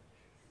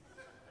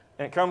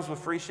 And it comes with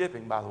free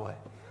shipping, by the way.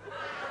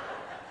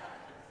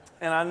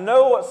 And I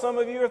know what some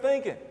of you are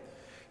thinking.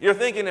 You're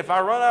thinking, if I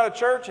run out of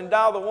church and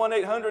dial the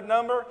 1-800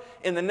 number,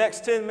 in the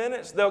next 10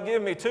 minutes, they'll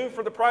give me 2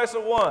 for the price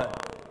of 1.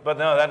 But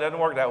no, that doesn't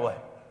work that way.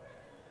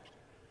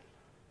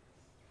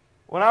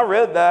 When I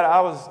read that,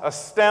 I was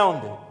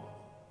astounded.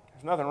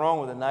 There's nothing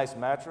wrong with a nice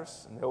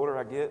mattress, and the older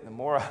I get, the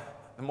more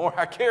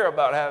I care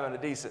about having a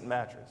decent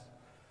mattress.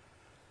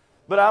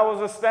 But I was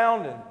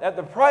astounded at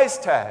the price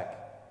tag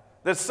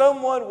that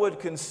someone would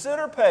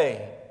consider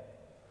paying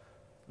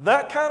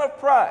that kind of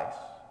price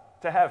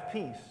to have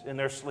peace in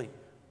their sleep,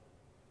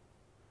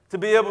 to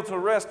be able to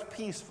rest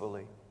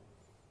peacefully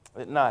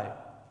at night.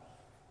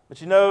 But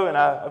you know, and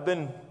I've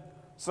been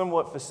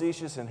somewhat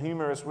facetious and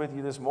humorous with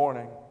you this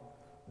morning,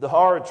 the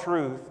hard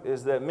truth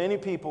is that many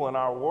people in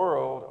our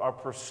world are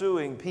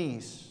pursuing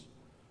peace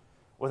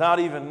without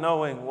even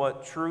knowing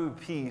what true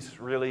peace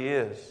really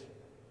is.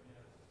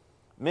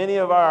 Many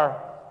of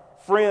our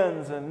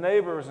friends and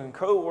neighbors and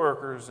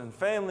co-workers and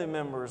family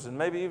members, and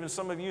maybe even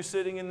some of you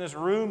sitting in this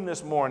room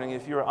this morning,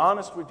 if you're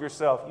honest with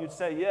yourself, you'd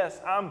say,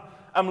 yes,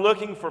 I'm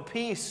looking for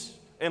peace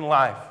in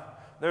life.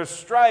 There's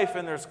strife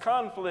and there's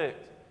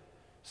conflict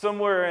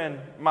somewhere in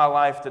my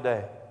life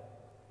today.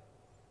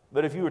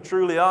 But if you were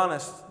truly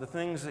honest, the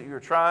things that you're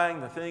trying,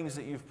 the things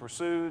that you've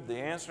pursued, the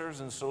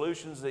answers and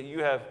solutions that you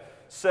have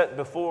set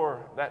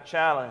before that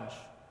challenge,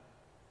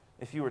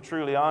 if you were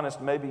truly honest,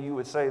 maybe you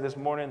would say this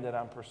morning that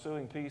I'm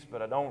pursuing peace,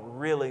 but I don't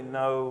really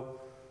know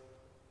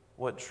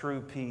what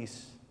true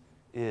peace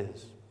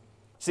is.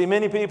 See,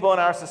 many people in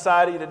our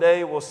society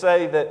today will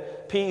say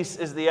that peace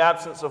is the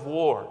absence of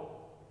war.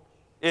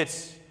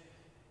 It's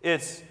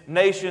It's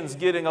nations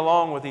getting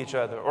along with each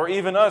other, or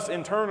even us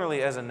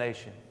internally as a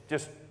nation,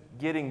 just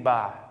getting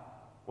by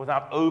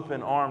without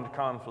open armed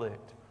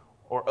conflict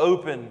or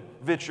open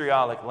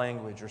vitriolic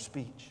language or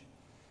speech.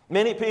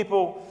 Many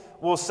people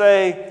will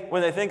say,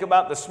 when they think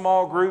about the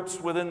small groups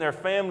within their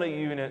family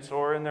units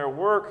or in their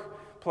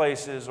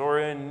workplaces or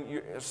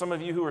in some of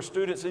you who are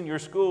students in your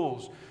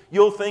schools,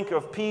 you'll think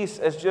of peace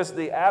as just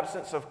the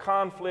absence of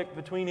conflict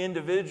between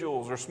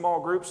individuals or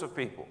small groups of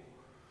people.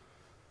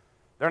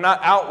 They're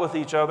not out with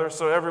each other,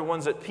 so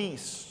everyone's at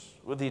peace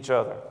with each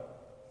other.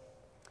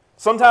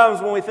 Sometimes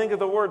when we think of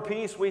the word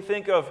peace, we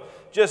think of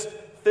just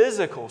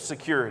physical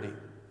security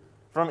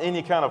from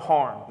any kind of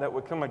harm that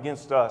would come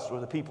against us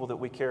or the people that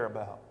we care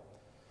about.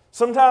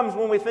 Sometimes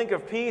when we think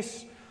of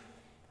peace,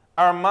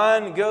 our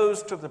mind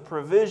goes to the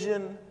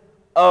provision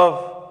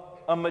of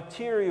a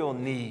material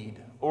need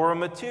or a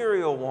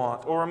material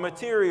want or a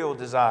material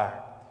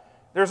desire.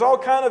 There's all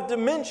kind of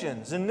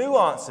dimensions and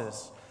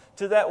nuances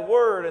to that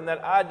word and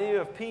that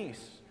idea of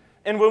peace.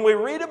 And when we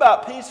read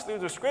about peace through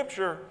the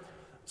Scripture,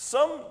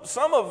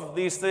 some of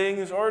these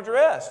things are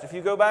addressed. If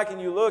you go back and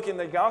you look in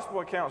the gospel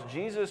accounts,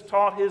 Jesus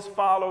taught his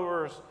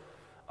followers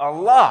a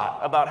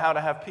lot about how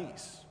to have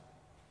peace.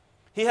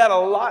 He had a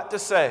lot to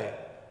say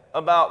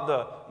about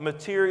the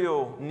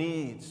material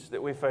needs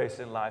that we face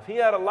in life. He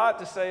had a lot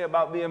to say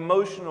about the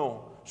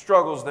emotional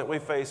struggles that we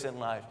face in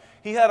life.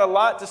 He had a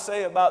lot to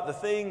say about the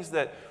things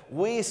that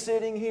we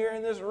sitting here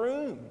in this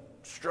room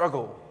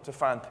struggle to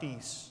find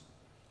peace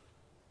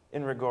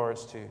in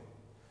regards to.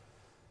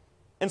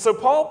 And so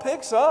Paul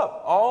picks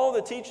up all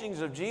the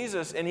teachings of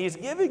Jesus, and he's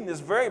giving this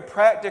very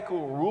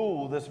practical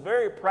rule, this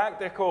very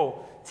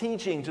practical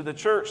teaching to the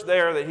church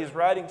there that he's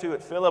writing to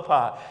at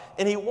Philippi.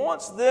 And he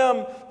wants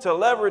them to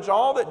leverage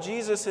all that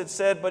Jesus had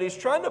said, but he's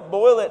trying to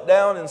boil it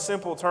down in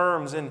simple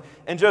terms in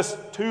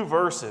just 2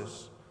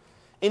 verses.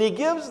 And he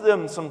gives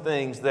them some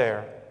things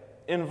there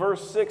in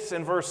verse 6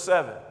 and verse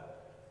 7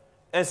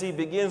 as he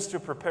begins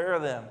to prepare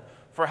them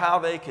for how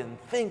they can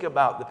think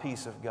about the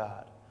peace of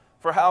God,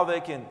 for how they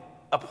can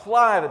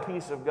apply the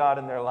peace of God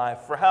in their life,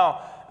 for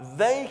how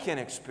they can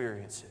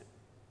experience it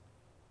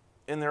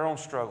in their own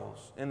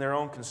struggles, in their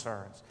own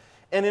concerns.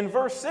 And in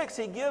verse 6,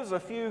 he gives a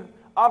few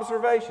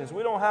observations.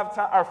 We don't have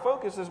time. Our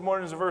focus this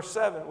morning is verse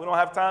 7. We don't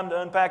have time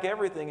to unpack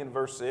everything in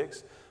verse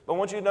 6, but I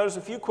want you to notice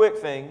a few quick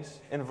things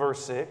in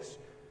verse 6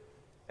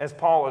 as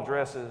Paul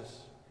addresses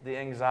the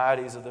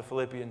anxieties of the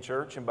Philippian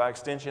church, and by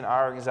extension,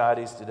 our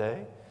anxieties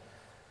today.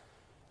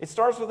 It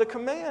starts with a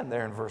command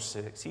there in verse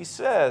 6. He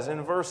says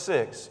in verse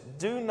 6,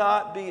 do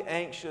not be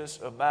anxious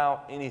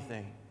about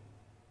anything.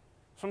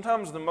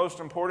 Sometimes the most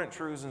important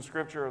truths in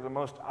Scripture are the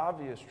most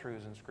obvious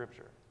truths in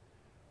Scripture.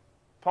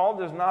 Paul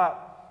does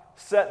not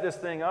set this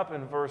thing up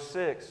in verse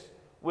 6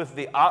 with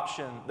the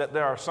option that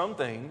there are some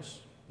things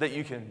that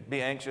you can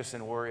be anxious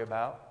and worry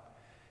about.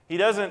 He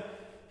doesn't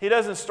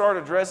start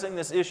addressing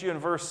this issue in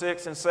verse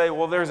 6 and say,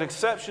 well, there's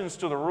exceptions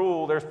to the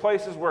rule. There's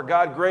places where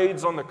God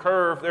grades on the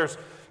curve.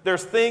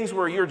 There's things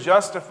where you're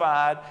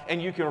justified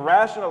and you can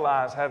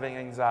rationalize having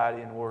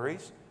anxiety and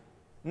worries.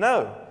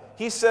 No.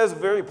 He says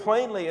very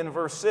plainly in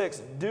verse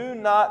 6, do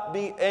not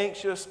be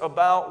anxious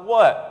about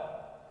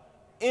what?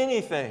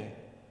 Anything.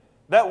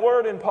 That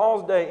word in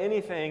Paul's day,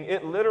 anything,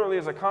 it literally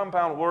is a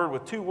compound word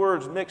with 2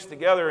 words mixed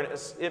together,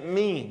 and it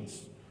means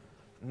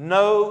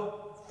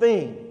no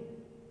thing.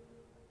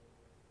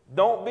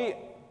 Don't be,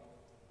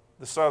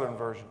 the Southern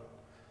version,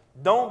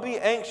 don't be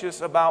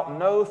anxious about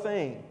no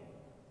thing.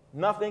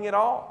 Nothing at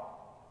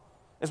all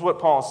is what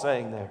Paul's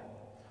saying there.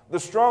 The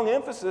strong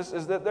emphasis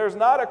is that there's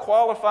not a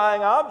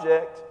qualifying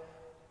object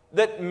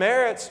that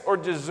merits or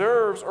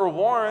deserves or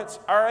warrants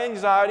our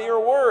anxiety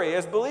or worry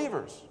as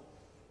believers.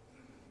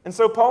 And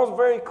so Paul's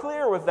very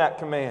clear with that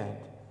command.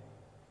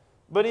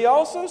 But he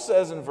also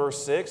says in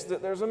verse 6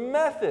 that there's a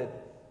method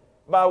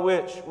by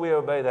which we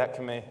obey that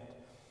command.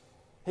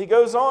 He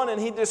goes on and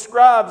he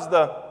describes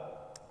the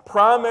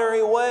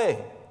primary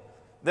way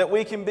that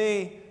we can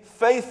be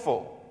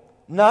faithful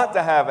not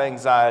to have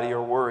anxiety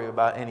or worry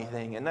about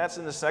anything. And that's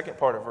in the second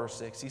part of verse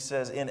 6. He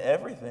says, in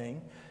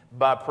everything,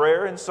 by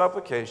prayer and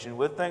supplication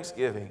with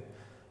thanksgiving,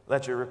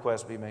 let your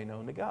requests be made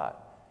known to God.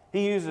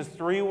 He uses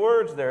 3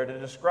 words there to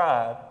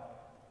describe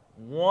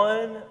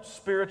one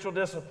spiritual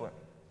discipline.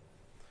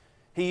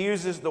 He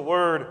uses the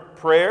word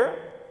prayer,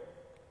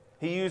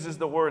 he uses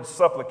the word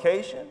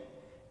supplication,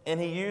 and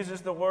he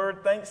uses the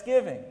word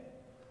thanksgiving.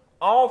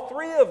 All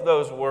 3 of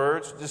those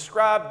words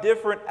describe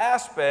different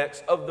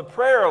aspects of the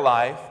prayer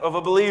life of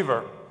a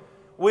believer.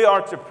 We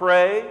are to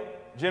pray.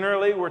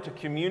 Generally, we're to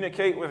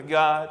communicate with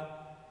God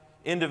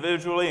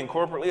individually and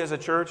corporately as a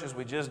church, as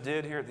we just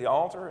did here at the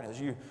altar, and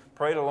as you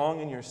prayed along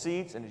in your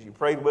seats, and as you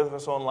prayed with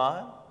us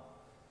online.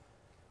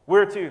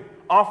 We're to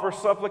offer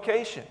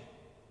supplication.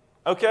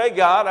 Okay,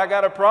 God, I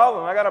got a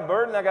problem, I got a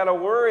burden, I got a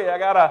worry, I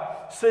got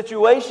a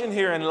situation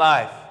here in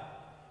life.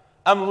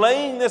 I'm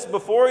laying this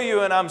before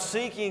you and I'm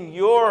seeking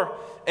your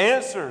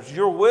answers,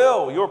 your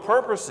will, your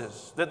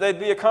purposes, that they'd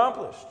be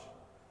accomplished.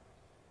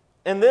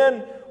 And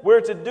then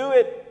we're to do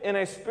it in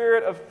a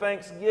spirit of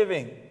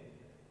thanksgiving.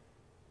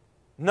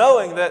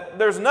 knowing that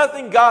there's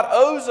nothing God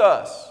owes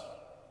us.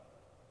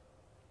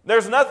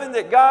 There's nothing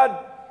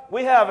that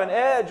we have an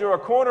edge or a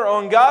corner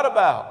on God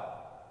about.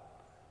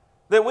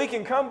 That we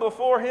can come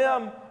before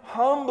Him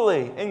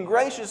humbly and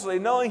graciously,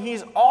 knowing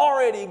He's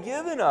already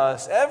given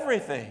us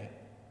everything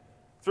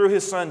through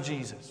His Son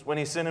Jesus when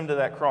He sent Him to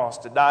that cross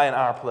to die in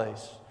our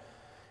place.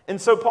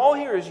 And so Paul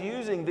here is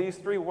using these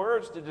three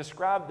words to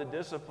describe the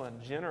discipline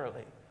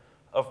generally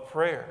of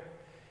prayer.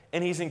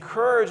 And he's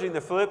encouraging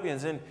the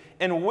Philippians,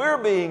 and we're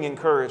being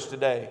encouraged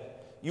today.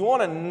 You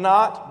want to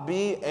not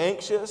be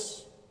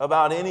anxious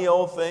about any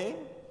old thing?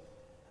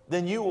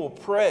 Then you will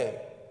pray.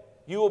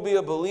 You will be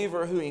a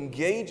believer who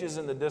engages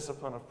in the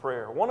discipline of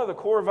prayer. One of the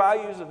core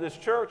values of this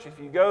church, if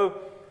you go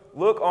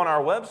look on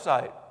our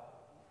website,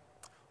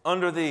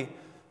 under the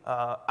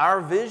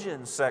Our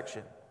Vision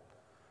section,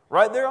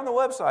 right there on the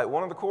website,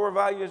 one of the core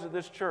values of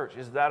this church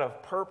is that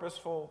of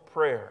purposeful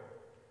prayer.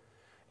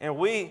 And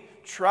we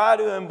try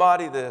to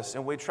embody this,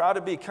 and we try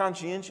to be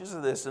conscientious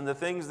of this in the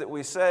things that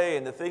we say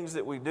and the things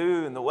that we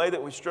do and the way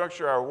that we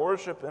structure our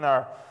worship and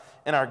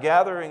our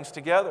gatherings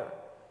together.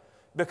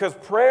 Because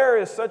prayer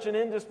is such an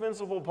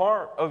indispensable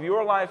part of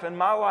your life and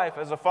my life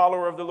as a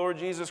follower of the Lord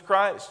Jesus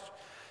Christ.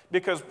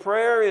 Because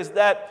prayer is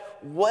that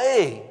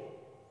way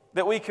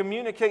that we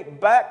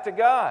communicate back to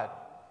God.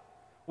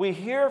 We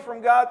hear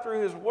from God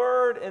through His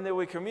Word, and then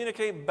we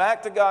communicate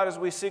back to God as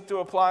we seek to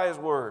apply His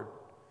Word.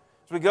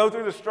 As we go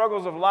through the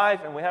struggles of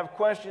life and we have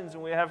questions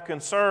and we have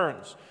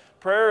concerns,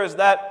 prayer is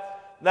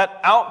that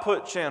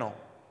output channel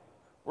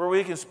where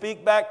we can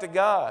speak back to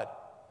God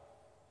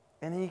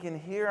and He can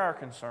hear our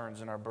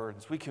concerns and our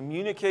burdens. We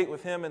communicate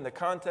with Him in the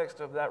context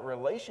of that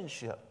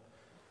relationship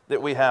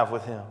that we have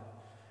with Him.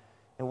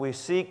 And we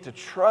seek to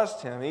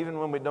trust Him even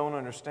when we don't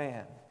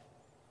understand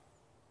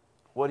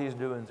what He's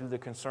doing through the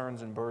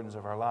concerns and burdens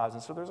of our lives.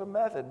 And so there's a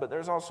method, but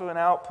there's also an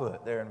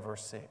output there in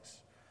verse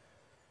 6.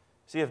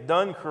 See, if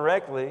done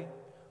correctly,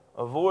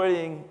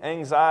 avoiding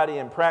anxiety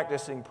and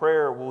practicing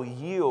prayer will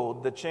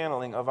yield the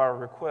channeling of our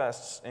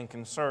requests and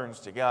concerns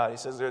to God. He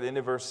says there at the end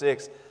of verse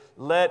 6,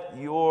 let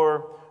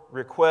your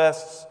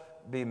requests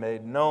be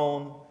made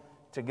known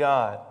to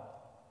God.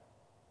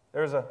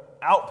 There's an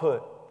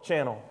output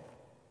channel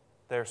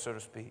there, so to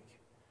speak.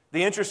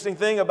 The interesting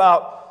thing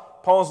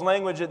about Paul's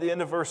language at the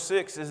end of verse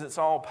 6 is it's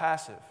all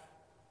passive.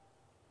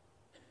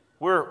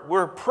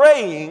 We're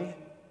praying.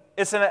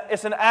 It's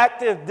an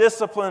active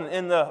discipline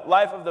in the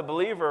life of the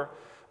believer.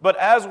 But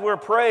as we're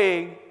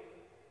praying,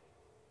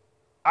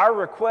 our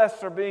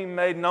requests are being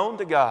made known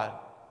to God.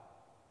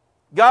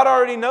 God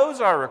already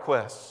knows our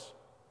requests.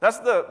 That's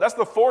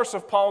the force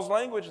of Paul's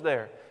language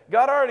there.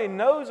 God already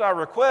knows our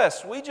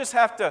requests. We just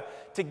have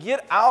to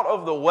get out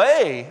of the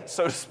way,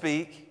 so to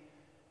speak,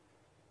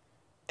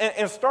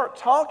 and start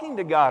talking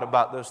to God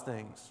about those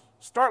things.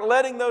 Start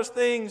letting those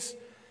things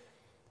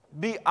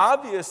be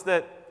obvious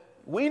that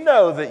we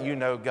know that you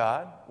know,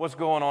 God, what's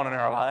going on in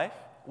our life.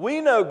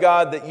 We know,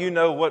 God, that you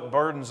know what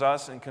burdens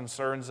us and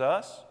concerns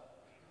us.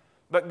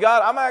 But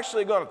God, I'm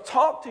actually going to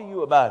talk to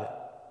you about it.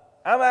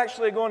 I'm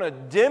actually going to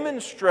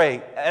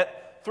demonstrate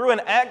through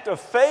an act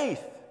of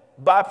faith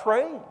by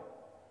praying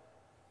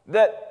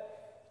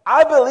that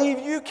I believe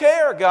you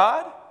care,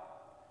 God.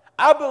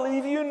 I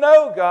believe you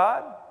know,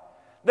 God.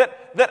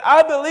 That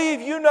I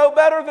believe you know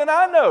better than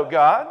I know,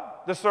 God,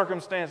 the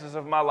circumstances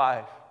of my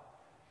life.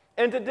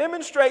 And to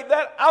demonstrate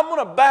that, I'm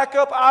going to back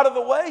up out of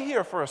the way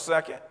here for a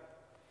second.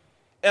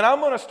 And I'm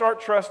going to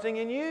start trusting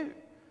in you.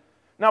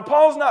 Now,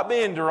 Paul's not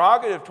being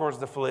derogative towards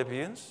the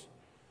Philippians.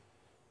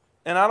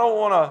 And I don't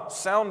want to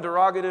sound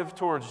derogative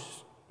towards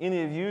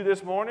any of you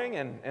this morning.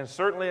 And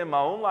certainly in my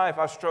own life,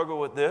 I struggle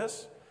with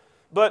this.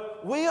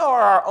 But we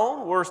are our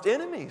own worst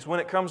enemies when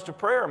it comes to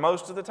prayer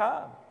most of the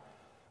time.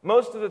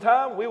 Most of the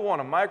time, we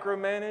want to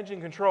micromanage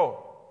and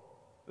control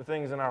the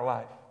things in our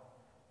life.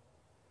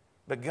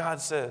 But God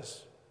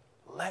says,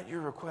 let your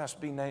requests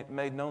be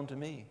made known to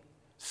me.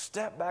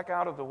 Step back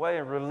out of the way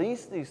and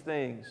release these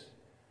things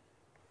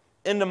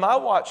into my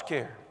watch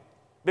care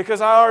because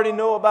I already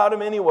know about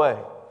them anyway.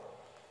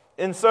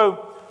 And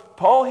so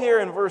Paul here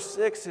in verse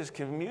 6 is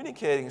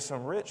communicating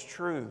some rich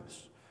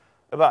truths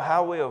about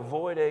how we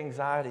avoid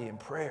anxiety in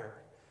prayer.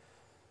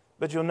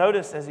 But you'll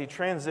notice as he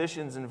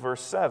transitions in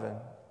verse 7,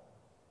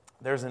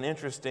 there's an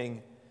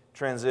interesting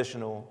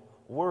transitional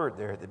word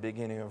there at the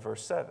beginning of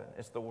verse 7.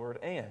 It's the word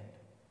and.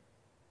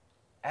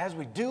 As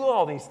we do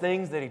all these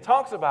things that he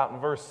talks about in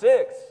verse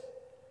 6,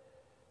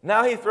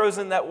 now he throws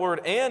in that word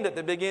and at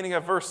the beginning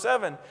of verse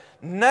 7.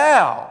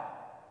 Now,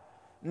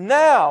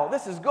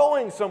 this is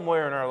going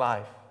somewhere in our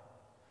life.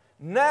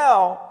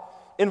 Now,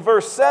 in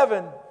verse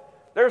 7,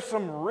 there's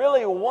some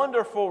really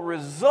wonderful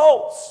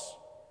results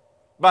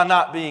by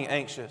not being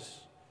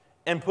anxious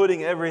and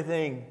putting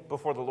everything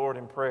before the Lord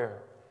in prayer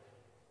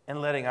and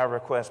letting our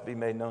requests be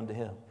made known to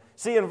Him.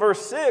 See, in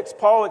verse 6,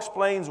 Paul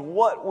explains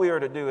what we are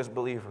to do as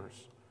believers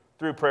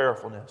through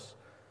prayerfulness.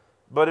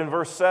 But in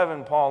verse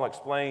 7, Paul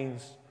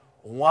explains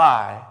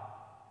why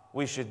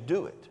we should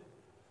do it.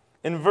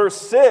 In verse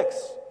 6,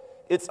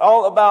 it's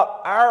all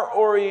about our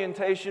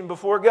orientation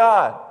before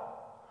God.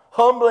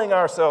 humbling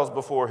ourselves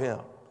before Him,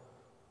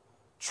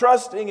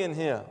 trusting in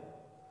Him.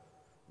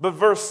 But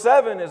verse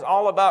 7 is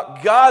all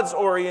about God's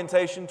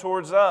orientation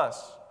towards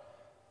us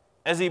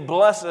as He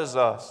blesses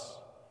us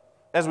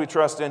as we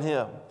trust in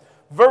Him.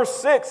 Verse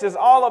 6 is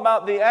all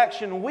about the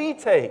action we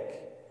take,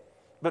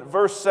 but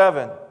verse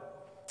 7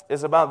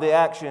 is about the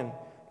action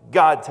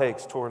God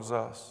takes towards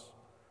us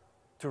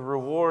to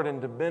reward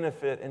and to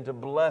benefit and to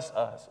bless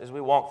us as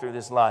we walk through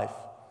this life,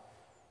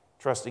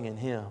 trusting in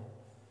Him.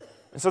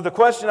 And so the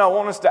question I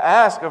want us to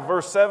ask of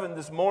verse 7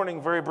 this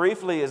morning very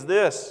briefly is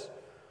this: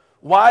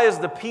 why is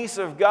the peace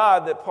of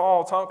God that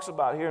Paul talks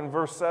about here in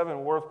verse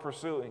 7 worth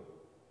pursuing?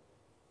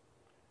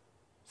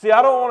 See,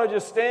 I don't want to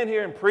just stand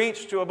here and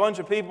preach to a bunch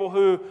of people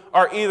who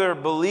are either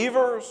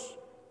believers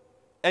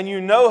and you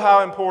know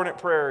how important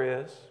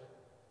prayer is,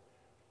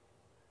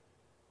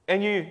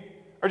 and you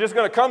are just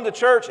going to come to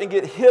church and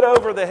get hit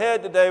over the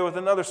head today with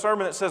another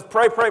sermon that says,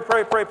 pray, pray,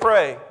 pray, pray,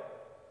 pray.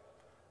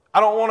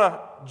 I don't want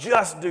to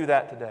just do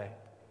that today.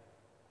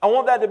 I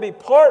want that to be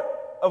part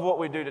of what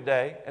we do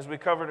today, as we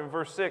covered in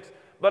verse 6.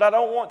 But I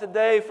don't want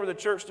today for the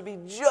church to be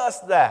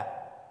just that.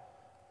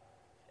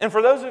 And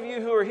for those of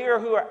you who are here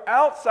who are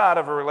outside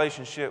of a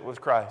relationship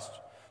with Christ,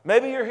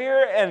 maybe you're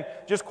here and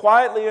just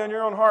quietly in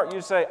your own heart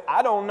you say,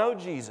 I don't know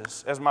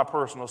Jesus as my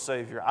personal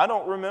Savior. I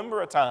don't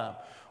remember a time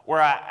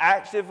where I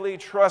actively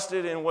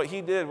trusted in what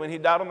He did when He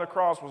died on the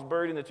cross, was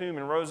buried in the tomb,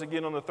 and rose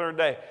again on the third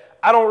day.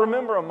 I don't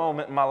remember a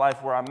moment in my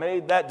life where I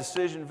made that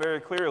decision very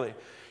clearly.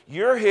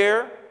 You're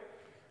here.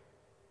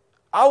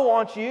 I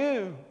want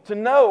you to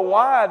know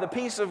why the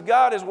peace of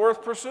God is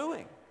worth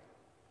pursuing.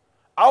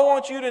 I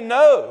want you to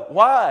know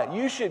why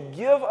you should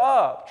give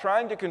up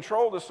trying to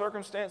control the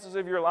circumstances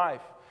of your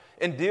life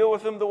and deal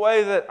with them the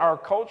way that our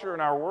culture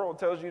and our world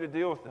tells you to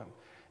deal with them.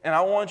 And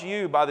I want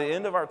you, by the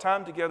end of our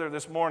time together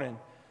this morning,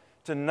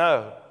 to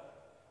know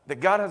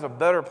that God has a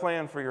better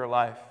plan for your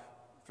life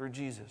through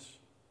Jesus.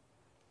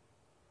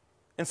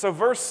 And so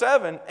verse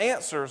 7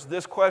 answers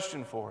this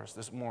question for us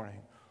this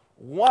morning.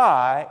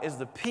 Why is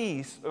the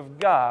peace of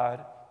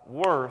God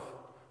worth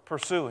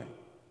pursuing?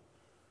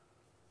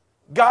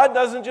 God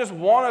doesn't just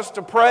want us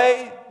to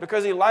pray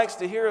because He likes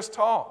to hear us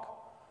talk.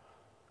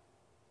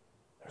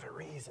 There's a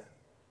reason.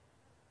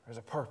 There's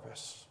a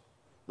purpose.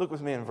 Look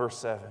with me in verse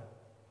 7.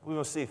 We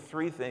will see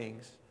three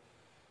things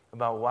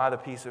about why the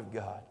peace of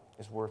God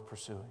is worth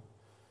pursuing.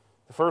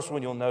 The first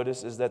one you'll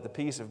notice is that the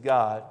peace of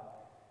God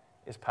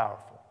is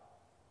powerful.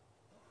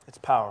 It's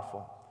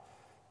powerful.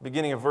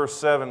 Beginning of verse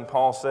 7,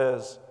 Paul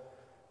says,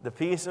 the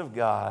peace of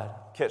God,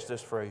 catch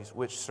this phrase,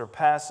 which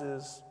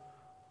surpasses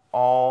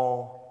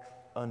all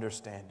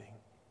understanding.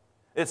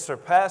 It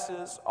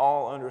surpasses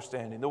all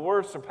understanding. The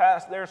word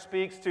surpass there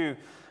speaks to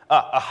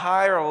a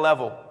higher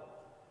level.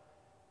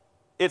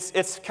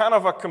 It's kind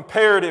of a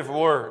comparative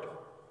word.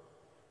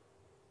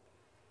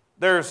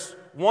 There's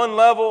one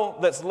level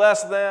that's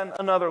less than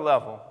another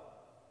level.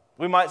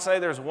 We might say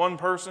there's one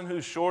person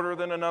who's shorter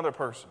than another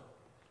person.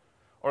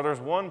 Or there's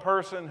one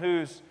person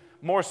who's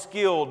more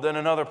skilled than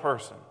another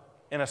person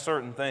in a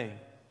certain thing.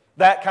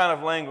 That kind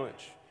of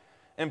language.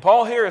 And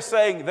Paul here is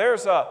saying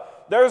there's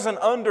an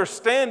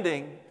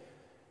understanding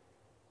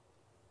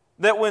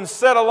that when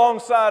set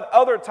alongside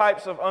other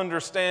types of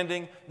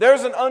understanding,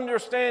 there's an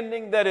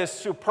understanding that is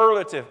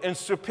superlative and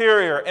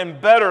superior and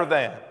better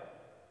than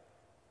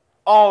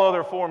all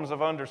other forms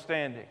of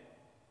understanding.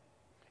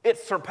 It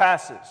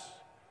surpasses.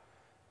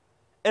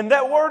 And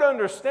that word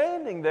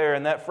understanding there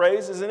in that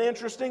phrase is an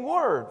interesting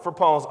word for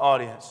Paul's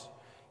audience.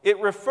 It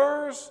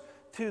refers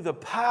to the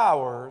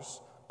powers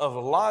of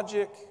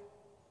logic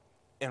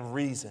and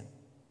reason.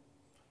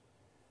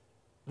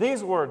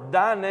 These were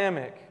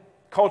dynamic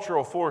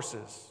cultural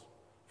forces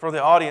for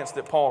the audience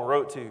that Paul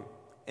wrote to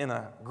in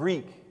a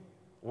Greek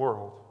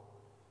world.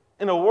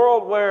 In a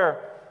world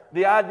where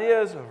the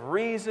ideas of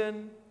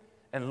reason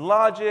and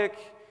logic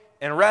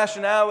and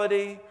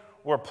rationality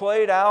were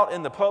played out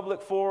in the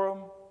public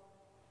forum,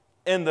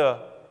 in the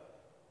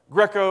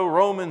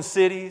Greco-Roman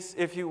cities,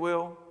 if you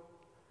will.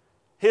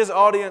 His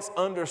audience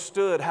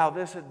understood how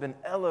this had been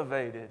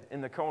elevated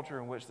in the culture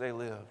in which they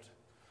lived.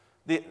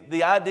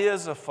 The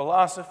ideas of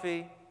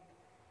philosophy,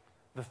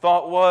 the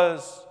thought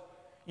was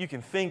you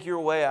can think your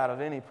way out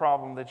of any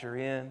problem that you're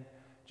in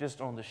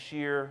just on the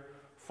sheer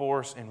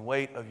force and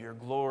weight of your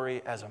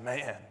glory as a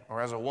man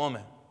or as a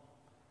woman.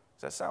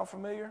 Does that sound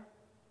familiar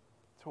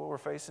to what we're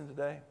facing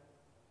today?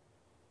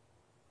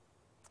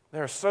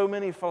 There are so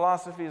many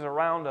philosophies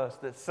around us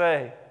that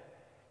say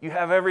you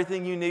have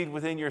everything you need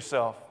within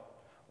yourself.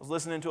 I was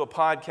listening to a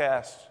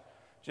podcast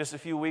just a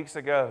few weeks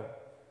ago.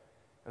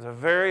 It was a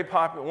very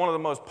popular, one of the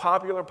most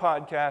popular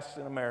podcasts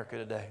in America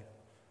today.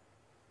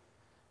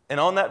 And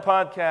on that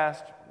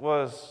podcast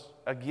was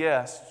a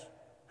guest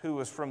who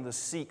was from the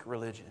Sikh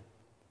religion.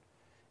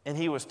 And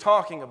he was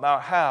talking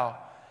about how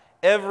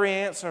every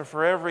answer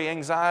for every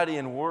anxiety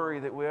and worry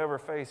that we ever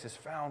face is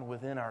found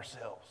within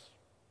ourselves.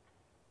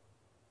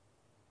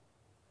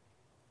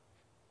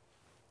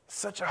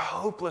 Such a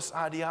hopeless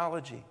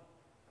ideology.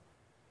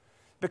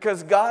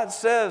 Because God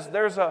says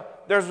there's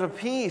a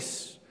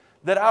peace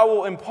that I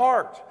will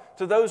impart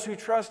to those who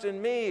trust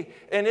in me.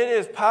 And it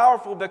is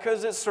powerful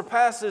because it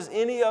surpasses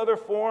any other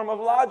form of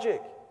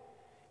logic,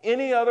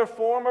 any other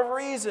form of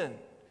reason,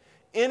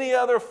 any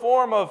other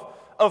form of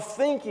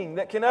thinking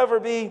that can ever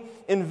be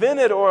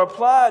invented or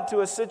applied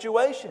to a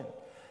situation.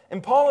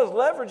 And Paul is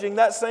leveraging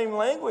that same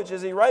language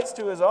as he writes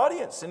to his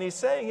audience. And he's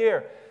saying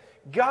here,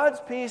 God's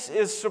peace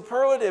is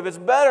superlative. It's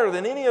better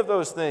than any of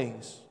those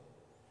things.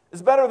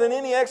 It's better than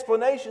any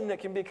explanation that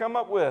can be come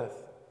up with.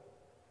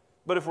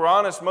 But if we're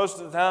honest, most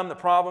of the time, the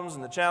problems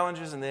and the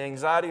challenges and the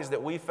anxieties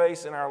that we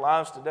face in our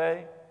lives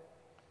today,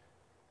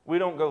 we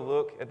don't go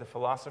look at the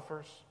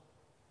philosophers,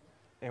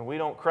 and we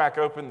don't crack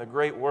open the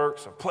great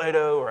works of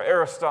Plato or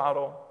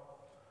Aristotle.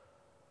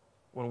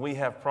 When we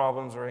have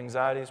problems or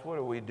anxieties,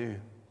 what do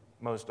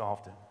most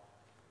often?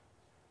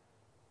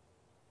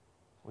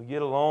 We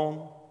get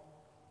alone,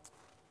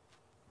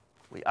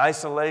 we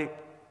isolate,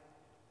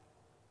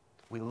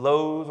 we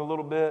loathe a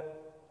little bit,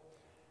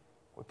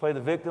 we play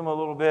the victim a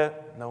little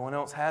bit. No one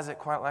else has it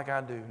quite like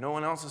I do. No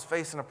one else is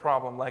facing a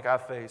problem like I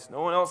face.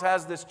 No one else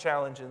has this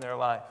challenge in their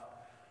life.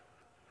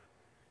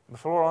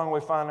 Before long, we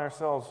find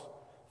ourselves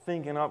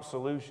thinking up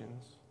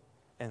solutions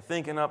and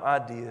thinking up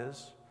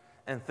ideas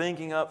and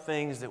thinking up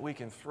things that we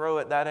can throw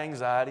at that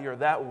anxiety or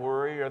that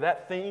worry or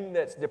that thing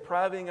that's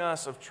depriving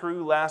us of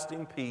true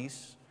lasting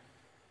peace.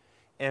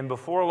 And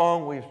before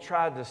long, we've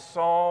tried to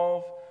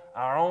solve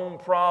our own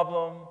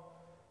problem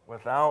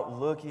without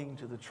looking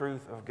to the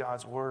truth of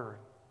God's Word,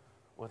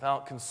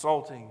 without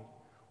consulting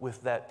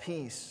with that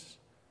peace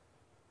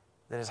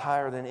that is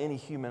higher than any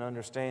human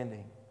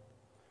understanding.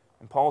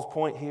 And Paul's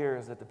point here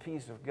is that the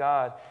peace of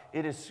God,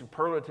 it is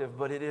superlative,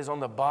 but it is on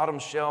the bottom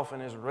shelf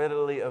and is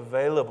readily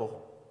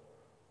available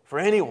for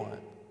anyone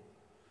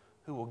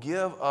who will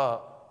give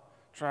up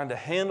trying to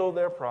handle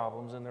their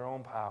problems in their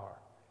own power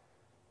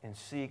and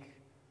seek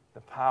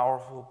the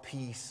powerful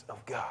peace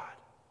of God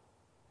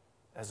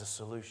as a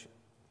solution.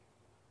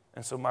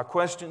 And so my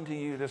question to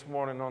you this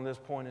morning on this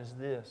point is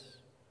this: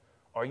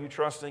 are you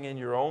trusting in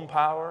your own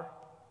power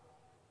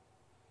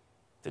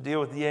to deal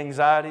with the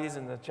anxieties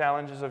and the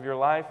challenges of your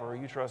life, or are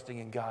you trusting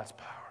in God's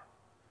power?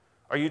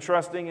 Are you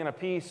trusting in a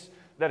peace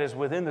that is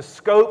within the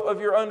scope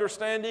of your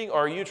understanding,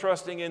 or are you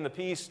trusting in the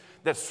peace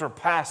that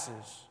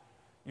surpasses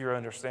your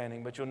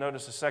understanding? But you'll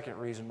notice the second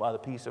reason why the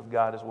peace of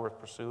God is worth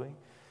pursuing,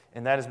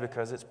 and that is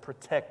because it's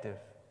protective.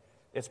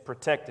 It's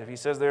protective. He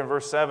says there in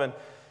verse 7,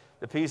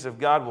 the peace of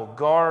God will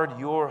guard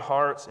your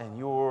hearts and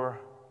your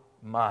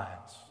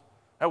minds.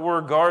 That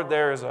word guard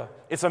there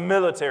it's a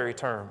military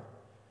term.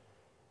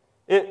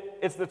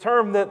 It's the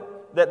term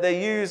that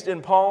they used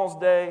in Paul's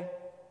day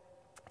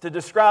to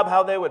describe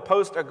how they would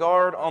post a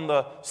guard on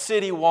the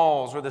city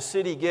walls or the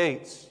city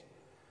gates,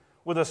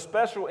 with a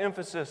special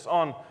emphasis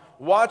on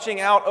watching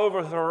out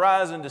over the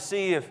horizon to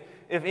see if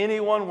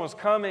anyone was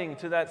coming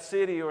to that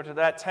city or to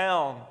that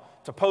town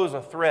to pose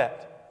a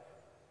threat.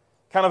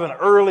 Kind of an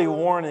early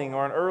warning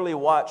or an early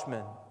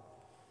watchman.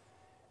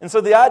 And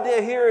so the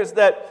idea here is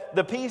that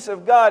the peace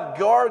of God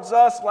guards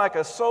us like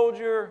a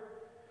soldier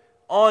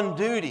on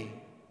duty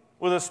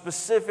with a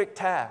specific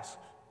task,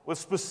 with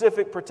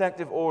specific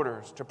protective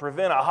orders to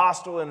prevent a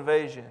hostile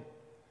invasion,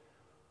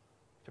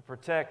 to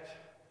protect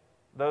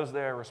those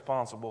they are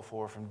responsible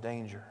for from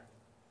danger.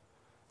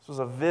 This was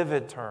a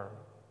vivid term.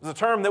 It was a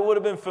term that would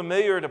have been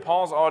familiar to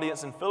Paul's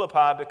audience in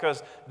Philippi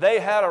because they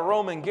had a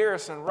Roman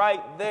garrison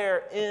right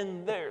there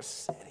in their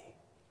city.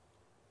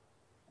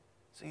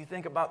 So you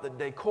think about the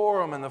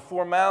decorum and the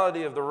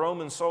formality of the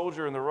Roman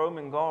soldier and the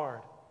Roman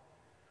guard.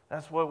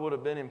 That's what would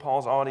have been in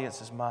Paul's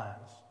audience's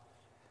minds.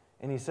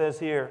 And he says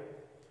here,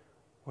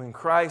 when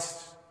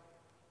Christ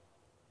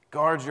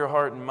guards your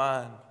heart and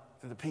mind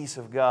through the peace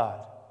of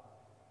God,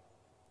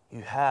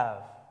 you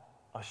have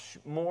a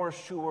more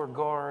sure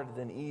guard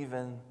than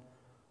even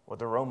what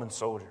the Roman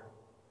soldier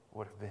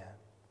would have been.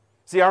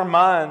 See, our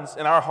minds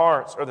and our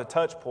hearts are the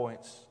touch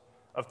points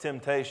of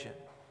temptation,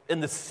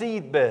 in the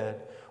seedbed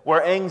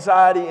where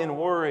anxiety and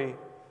worry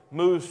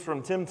moves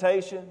from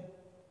temptation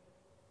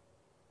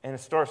and it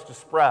starts to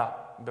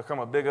sprout and become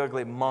a big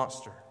ugly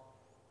monster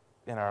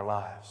in our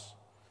lives.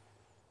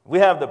 We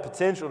have the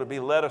potential to be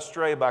led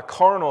astray by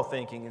carnal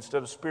thinking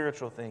instead of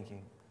spiritual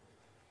thinking,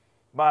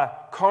 by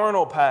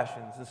carnal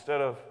passions instead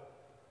of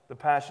the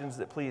passions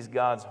that please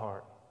God's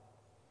heart.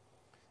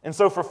 And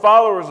so for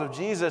followers of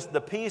Jesus,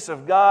 the peace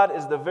of God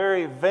is the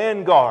very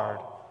vanguard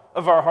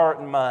of our heart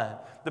and mind.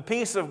 The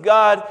peace of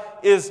God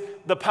is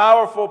the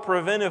powerful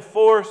preventive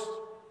force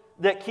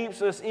that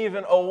keeps us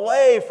even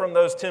away from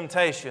those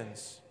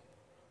temptations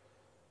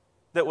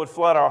that would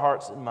flood our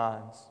hearts and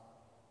minds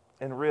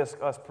and risk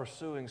us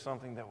pursuing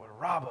something that would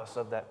rob us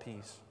of that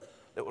peace,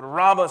 that would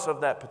rob us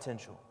of that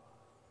potential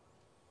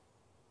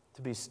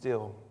to be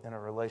still in a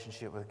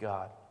relationship with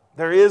God.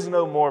 There is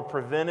no more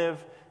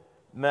preventive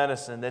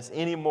medicine that's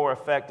any more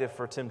effective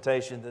for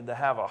temptation than to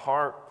have a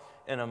heart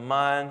and a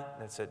mind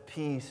that's at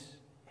peace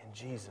in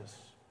Jesus.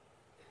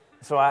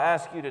 So I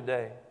ask you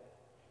today,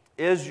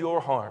 is your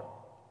heart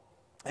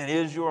and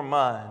is your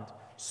mind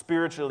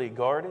spiritually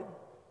guarded?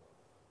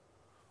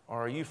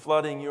 Or are you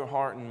flooding your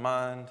heart and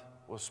mind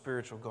with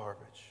spiritual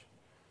garbage?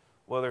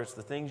 whether it's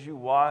the things you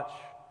watch,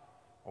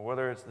 or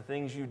whether it's the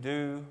things you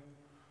do,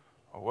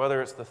 or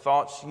whether it's the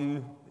thoughts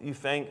you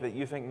think that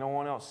you think no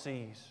one else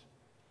sees,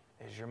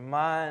 is your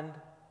mind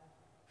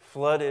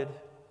flooded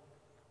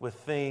with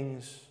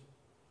things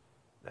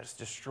that's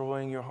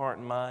destroying your heart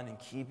and mind and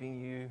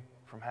keeping you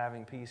from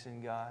having peace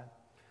in God?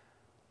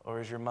 Or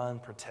is your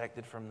mind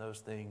protected from those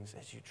things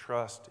as you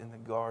trust in the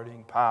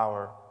guarding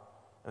power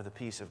of the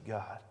peace of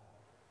God?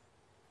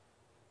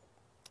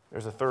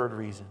 There's a third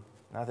reason,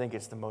 and I think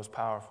it's the most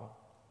powerful.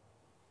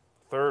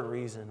 Third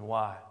reason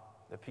why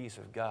the peace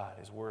of God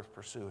is worth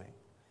pursuing,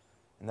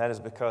 and that is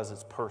because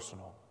it's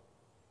personal.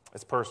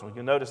 It's personal.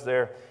 You'll notice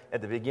there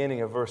at the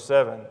beginning of verse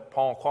 7,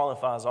 Paul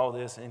qualifies all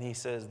this, and he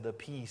says, the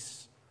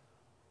peace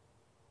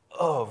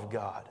of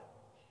God.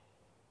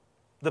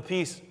 The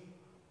peace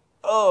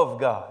of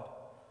God.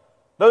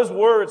 Those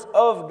words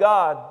of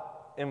God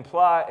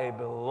imply a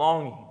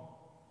belonging.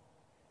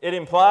 It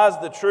implies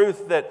the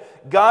truth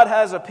that God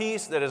has a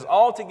peace that is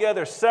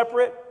altogether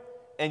separate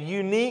and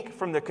unique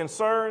from the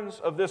concerns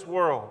of this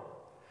world.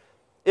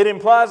 It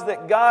implies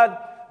that God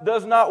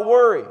does not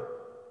worry.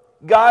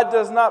 God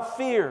does not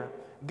fear.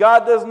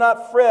 God does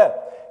not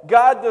fret.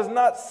 God does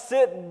not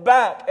sit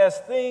back as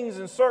things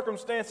and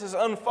circumstances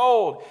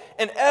unfold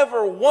and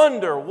ever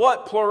wonder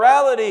what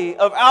plurality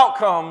of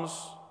outcomes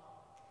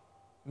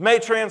may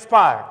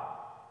transpire.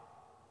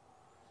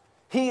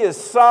 He is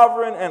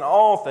sovereign in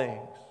all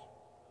things.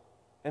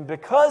 And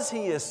because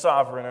He is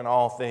sovereign in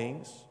all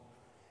things,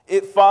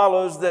 it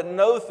follows that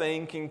no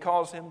thing can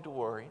cause Him to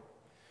worry,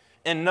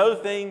 and no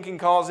thing can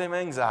cause Him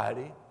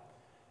anxiety,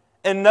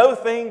 and no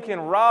thing can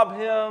rob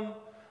Him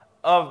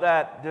of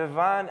that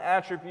divine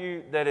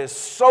attribute that is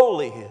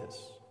solely His.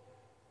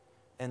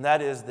 And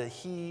that is that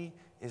He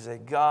is a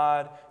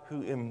God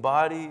who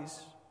embodies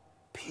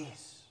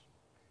peace.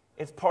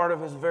 It's part of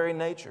His very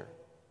nature.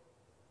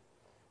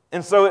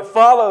 And so it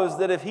follows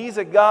that if He's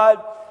a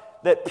God,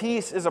 that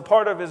peace is a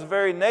part of His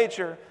very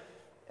nature,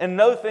 and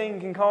no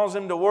thing can cause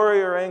Him to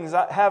worry or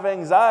have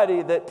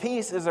anxiety, that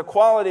peace is a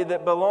quality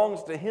that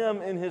belongs to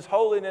Him in His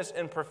holiness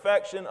and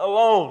perfection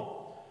alone.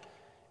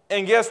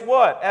 And guess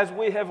what? As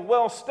we have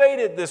well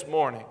stated this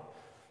morning,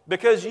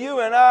 because you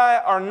and I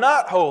are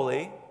not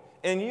holy,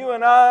 and you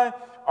and I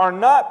are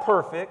not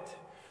perfect,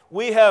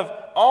 we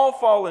have all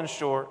fallen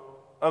short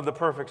of the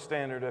perfect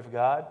standard of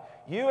God.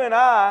 You and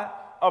I,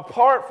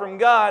 apart from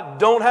God,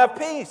 don't have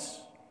peace.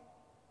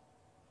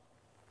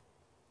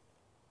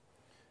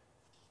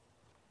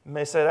 You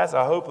may say that's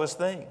a hopeless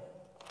thing.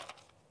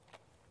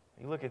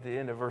 You look at the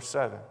end of verse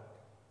 7.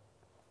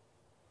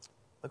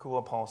 Look at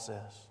what Paul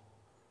says.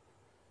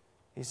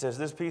 He says,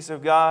 this peace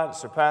of God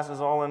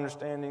surpasses all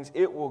understandings.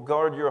 It will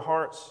guard your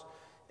hearts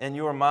and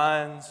your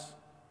minds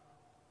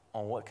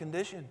on what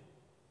condition?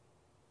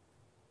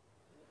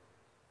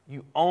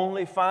 You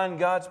only find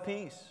God's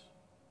peace.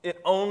 It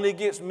only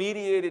gets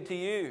mediated to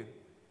you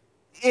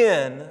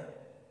in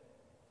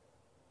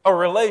a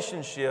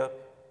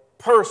relationship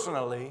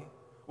personally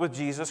with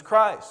Jesus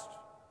Christ.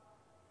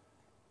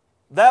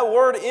 That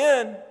word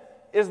 "in"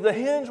 is the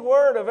hinge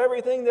word of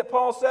everything that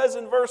Paul says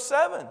in verse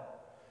 7.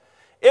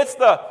 It's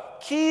the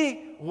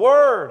key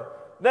word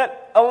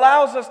that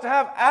allows us to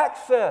have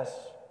access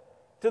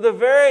to the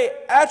very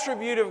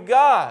attribute of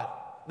God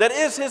that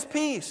is His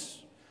peace.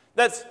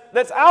 That's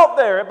out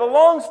there. It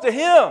belongs to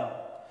Him.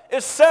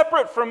 It's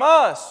separate from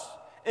us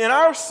in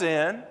our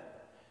sin,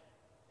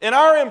 in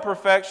our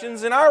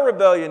imperfections, in our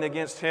rebellion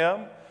against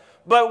Him.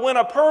 But when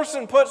a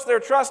person puts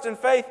their trust and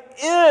faith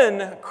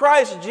in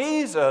Christ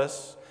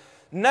Jesus,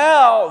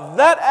 now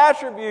that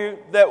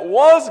attribute that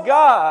was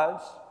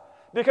God's,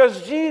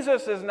 because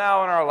Jesus is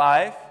now in our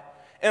life,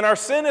 and our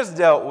sin is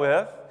dealt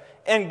with,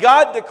 and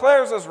God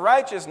declares us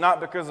righteous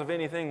not because of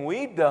anything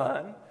we've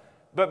done,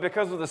 but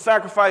because of the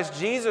sacrifice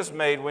Jesus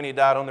made when He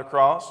died on the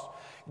cross.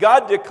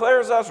 God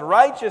declares us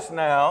righteous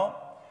now.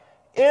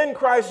 In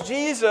Christ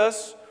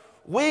Jesus,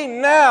 we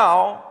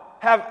now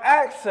have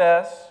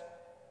access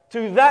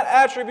to that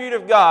attribute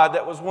of God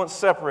that was once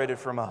separated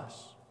from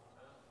us.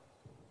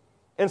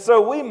 And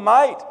so we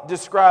might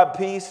describe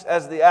peace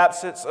as the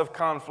absence of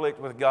conflict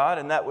with God,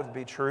 and that would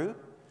be true.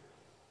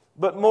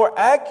 But more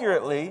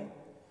accurately,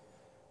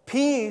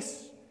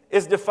 peace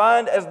is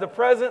defined as the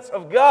presence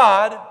of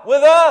God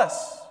with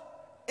us,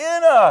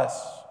 in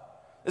us.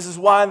 This is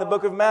why in the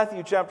book of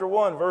Matthew chapter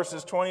 1,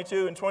 verses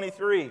 22 and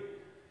 23,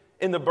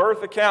 in the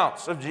birth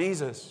accounts of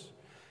Jesus,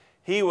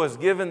 He was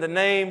given the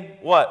name,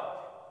 what?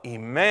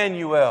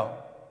 Emmanuel.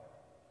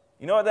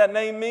 You know what that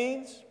name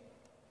means?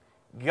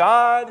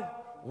 God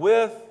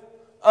with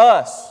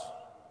us.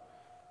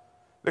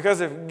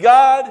 Because if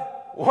God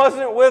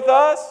wasn't with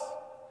us,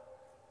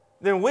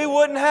 then we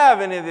wouldn't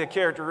have any of the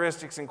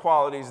characteristics and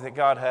qualities that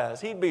God has.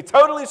 He'd be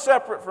totally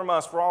separate from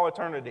us for all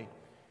eternity.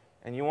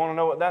 And you want to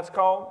know what that's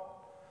called?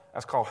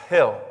 That's called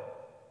hell.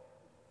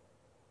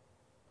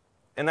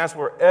 And that's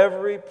where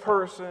every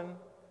person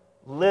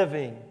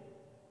living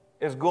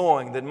is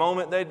going the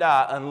moment they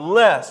die,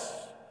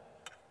 unless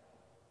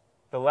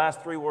the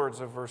last three words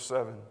of verse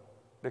 7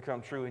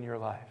 become true in your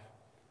life.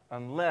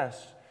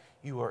 Unless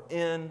you are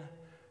in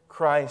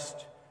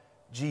Christ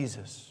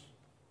Jesus.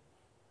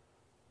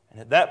 And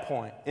at that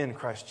point, in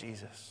Christ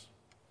Jesus,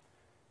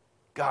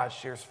 God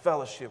shares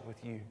fellowship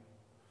with you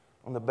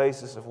on the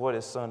basis of what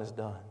His Son has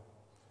done.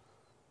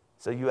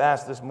 So you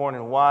asked this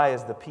morning, why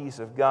is the peace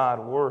of God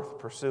worth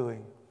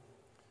pursuing?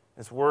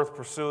 It's worth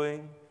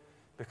pursuing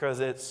because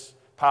it's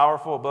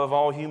powerful above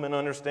all human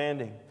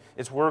understanding.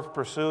 It's worth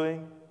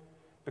pursuing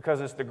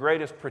because it's the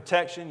greatest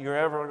protection you're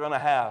ever going to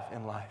have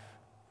in life.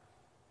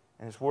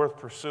 And it's worth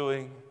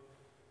pursuing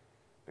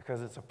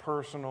because it's a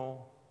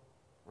personal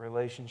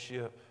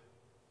relationship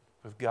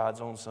with God's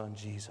own Son,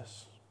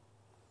 Jesus.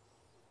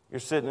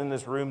 You're sitting in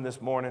this room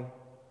this morning,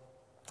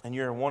 and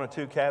you're in one of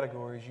two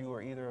categories. You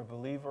are either a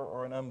believer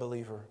or an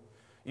unbeliever.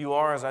 You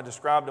are, as I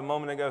described a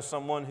moment ago,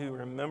 someone who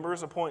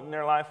remembers a point in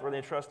their life where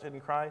they trusted in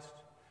Christ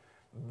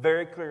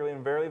very clearly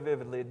and very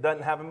vividly. It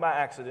doesn't happen by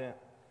accident.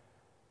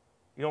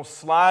 You don't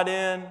slide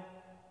in.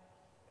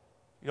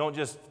 You don't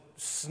just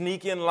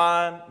sneak in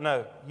line.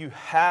 No, you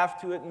have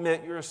to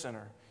admit you're a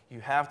sinner. You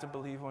have to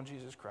believe on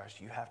Jesus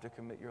Christ. You have to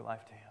commit your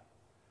life to Him.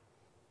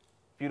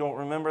 If you don't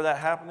remember that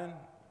happening,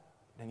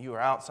 then you are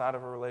outside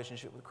of a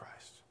relationship with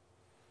Christ.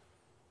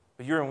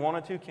 But you're in one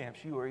of two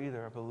camps. You are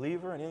either a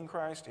believer and in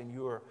Christ, and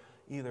you are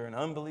either an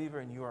unbeliever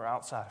and you are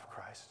outside of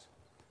Christ.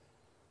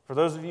 For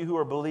those of you who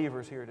are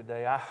believers here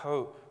today, I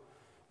hope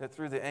that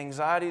through the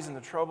anxieties and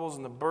the troubles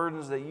and the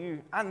burdens that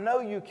I know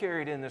you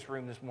carried in this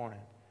room this morning.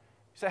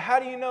 You say, how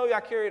do you know I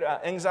carried an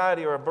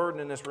anxiety or a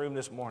burden in this room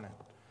this morning?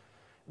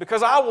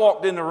 Because I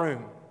walked in the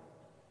room,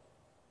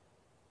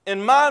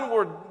 and mine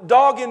were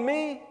dogging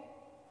me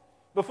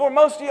before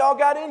most of y'all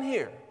got in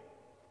here.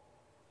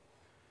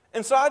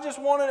 And so I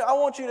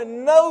want you to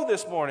know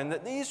this morning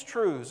that these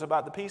truths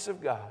about the peace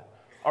of God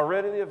are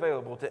readily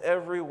available to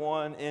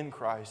everyone in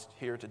Christ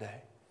here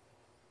today.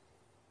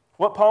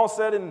 What Paul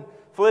said in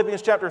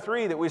Philippians chapter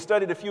 3 that we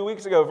studied a few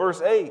weeks ago,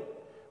 verse 8,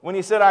 when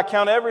he said, I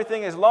count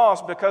everything as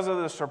lost because of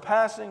the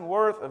surpassing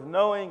worth of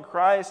knowing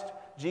Christ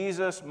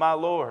Jesus my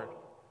Lord.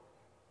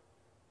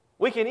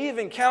 We can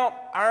even count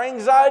our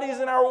anxieties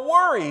and our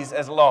worries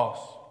as loss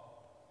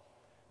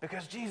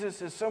because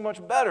Jesus is so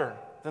much better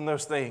than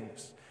those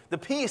things. The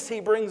peace He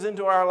brings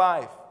into our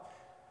life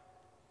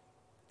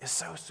is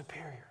so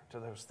superior to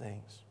those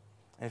things.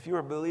 And if you're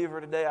a believer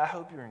today, I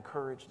hope you're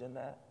encouraged in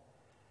that.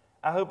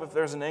 I hope if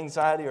there's an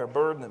anxiety or a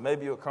burden that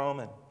maybe you'll come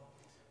and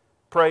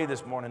pray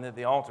this morning at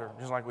the altar,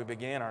 just like we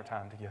began our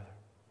time together.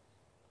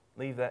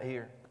 Leave that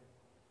here.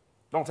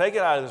 Don't take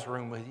it out of this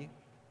room with you,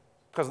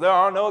 because there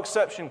are no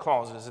exception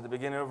clauses at the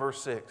beginning of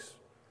verse 6.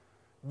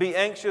 Be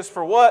anxious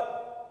for what?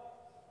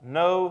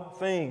 No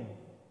thing.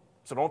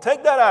 So don't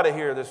take that out of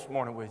here this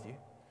morning with you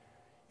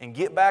and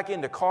get back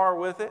in the car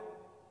with it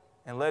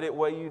and let it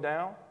weigh you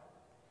down.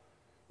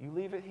 You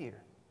leave it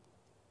here.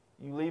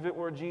 You leave it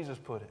where Jesus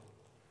put it,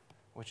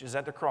 which is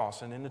at the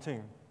cross and in the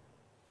tomb.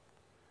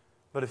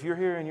 But if you're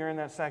here and you're in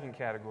that second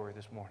category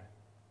this morning,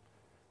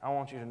 I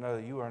want you to know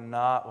that you are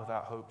not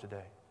without hope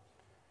today.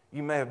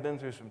 You may have been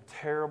through some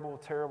terrible,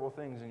 terrible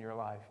things in your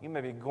life. You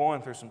may be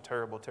going through some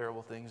terrible,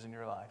 terrible things in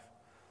your life.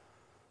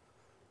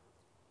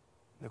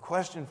 The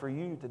question for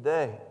you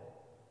today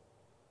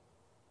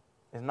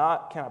is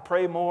not, can I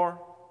pray more?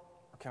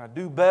 Or can I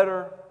do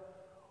better?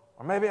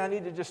 Or maybe I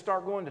need to just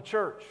start going to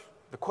church.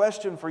 The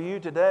question for you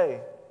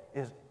today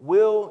is,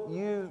 will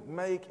you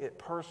make it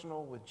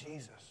personal with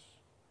Jesus?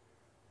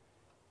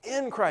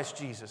 In Christ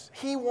Jesus,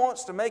 He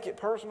wants to make it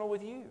personal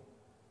with you.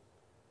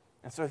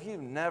 And so if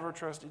you've never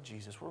trusted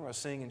Jesus, we're going to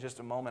sing in just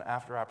a moment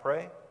after I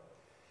pray.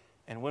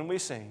 And when we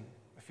sing,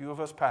 a few of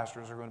us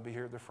pastors are going to be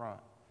here at the front.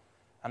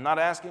 I'm not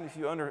asking if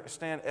you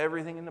understand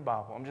everything in the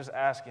Bible. I'm just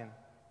asking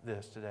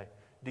this today.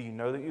 Do you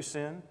know that you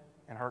sinned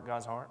and hurt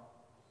God's heart?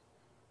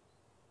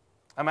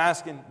 I'm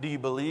asking, do you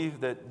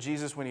believe that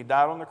Jesus, when He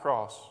died on the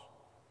cross,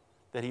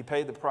 that He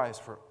paid the price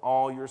for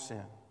all your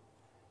sin?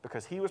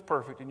 Because He was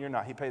perfect and you're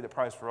not. He paid the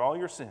price for all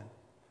your sin.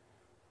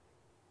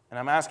 And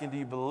I'm asking, do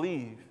you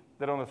believe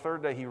that on the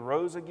third day He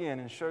rose again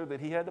and showed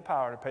that He had the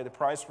power to pay the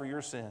price for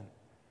your sin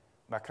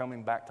by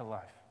coming back to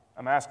life?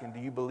 I'm asking, do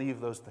you believe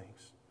those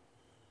things?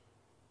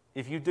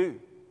 If you do,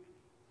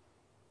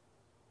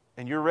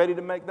 and you're ready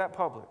to make that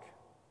public,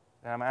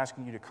 then I'm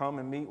asking you to come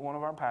and meet one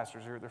of our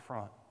pastors here at the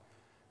front.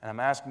 And I'm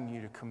asking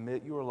you to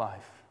commit your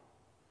life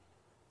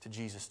to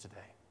Jesus today,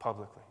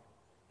 publicly.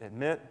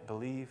 Admit,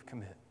 believe,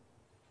 commit.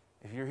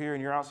 If you're here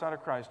and you're outside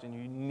of Christ and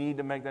you need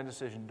to make that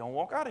decision, don't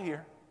walk out of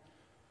here.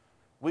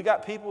 We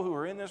got people who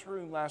were in this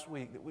room last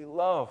week that we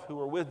love who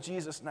are with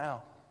Jesus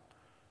now.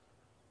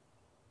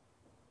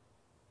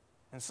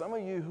 And some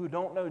of you who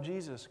don't know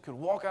Jesus could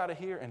walk out of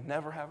here and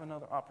never have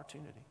another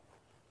opportunity.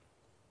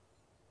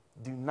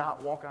 Do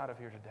not walk out of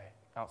here today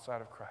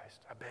outside of Christ.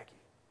 I beg you.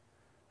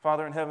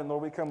 Father in heaven,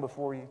 Lord, we come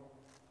before you.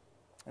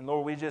 And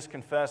Lord, we just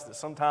confess that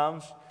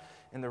sometimes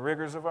in the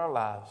rigors of our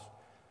lives,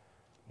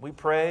 we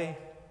pray,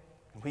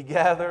 and we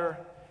gather,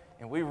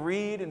 and we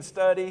read and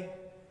study,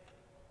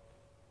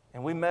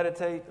 and we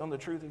meditate on the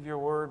truth of your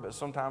word, but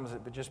sometimes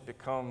it just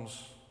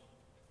becomes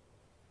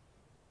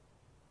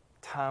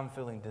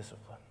time-filling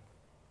discipline.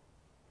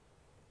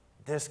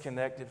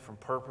 disconnected from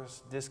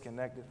purpose,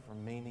 disconnected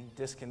from meaning,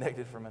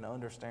 disconnected from an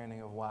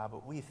understanding of why.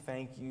 But we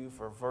thank you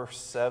for verse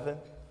 7,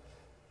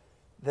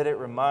 that it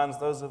reminds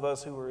those of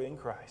us who are in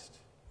Christ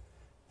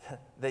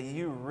that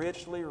you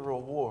richly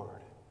reward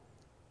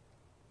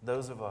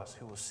those of us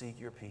who will seek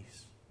your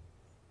peace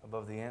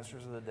above the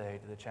answers of the day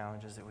to the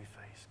challenges that we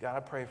face. God,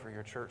 I pray for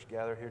your church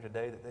gathered here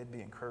today that they'd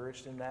be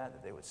encouraged in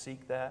that they would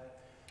seek that.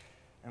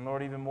 And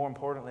Lord, even more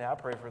importantly, I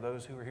pray for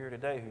those who are here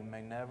today who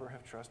may never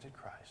have trusted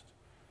Christ.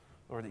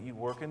 Lord, that you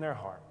work in their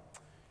heart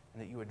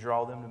and that you would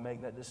draw them to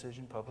make that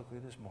decision publicly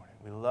this morning.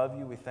 We love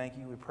you, we thank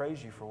you, we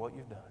praise you for what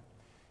you've done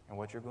and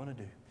what you're going to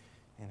do.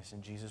 And it's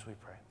in Jesus we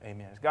pray.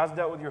 Amen. As God's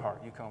dealt with your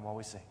heart, you come while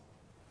we sing.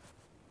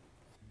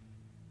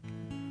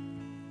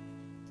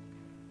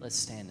 Let's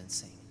stand and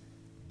sing.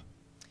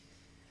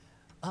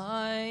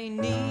 I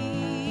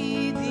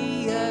need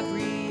thee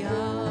every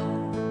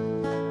hour,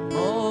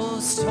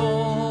 most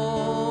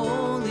holy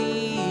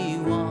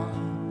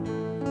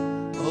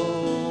one.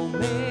 Oh,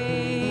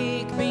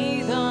 make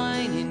me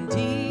thine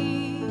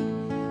indeed,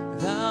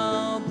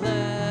 thou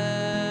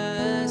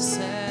blessed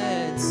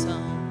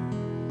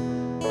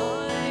Son.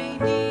 I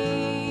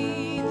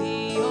need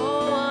thee,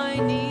 oh, I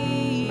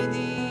need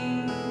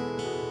thee.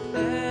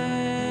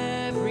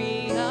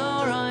 Every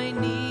hour I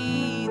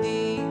need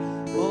thee.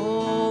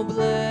 Oh,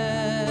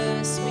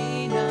 bless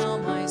me now,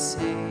 my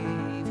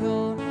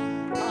Savior.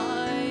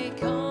 I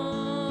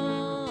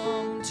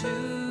come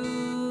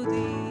to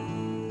thee.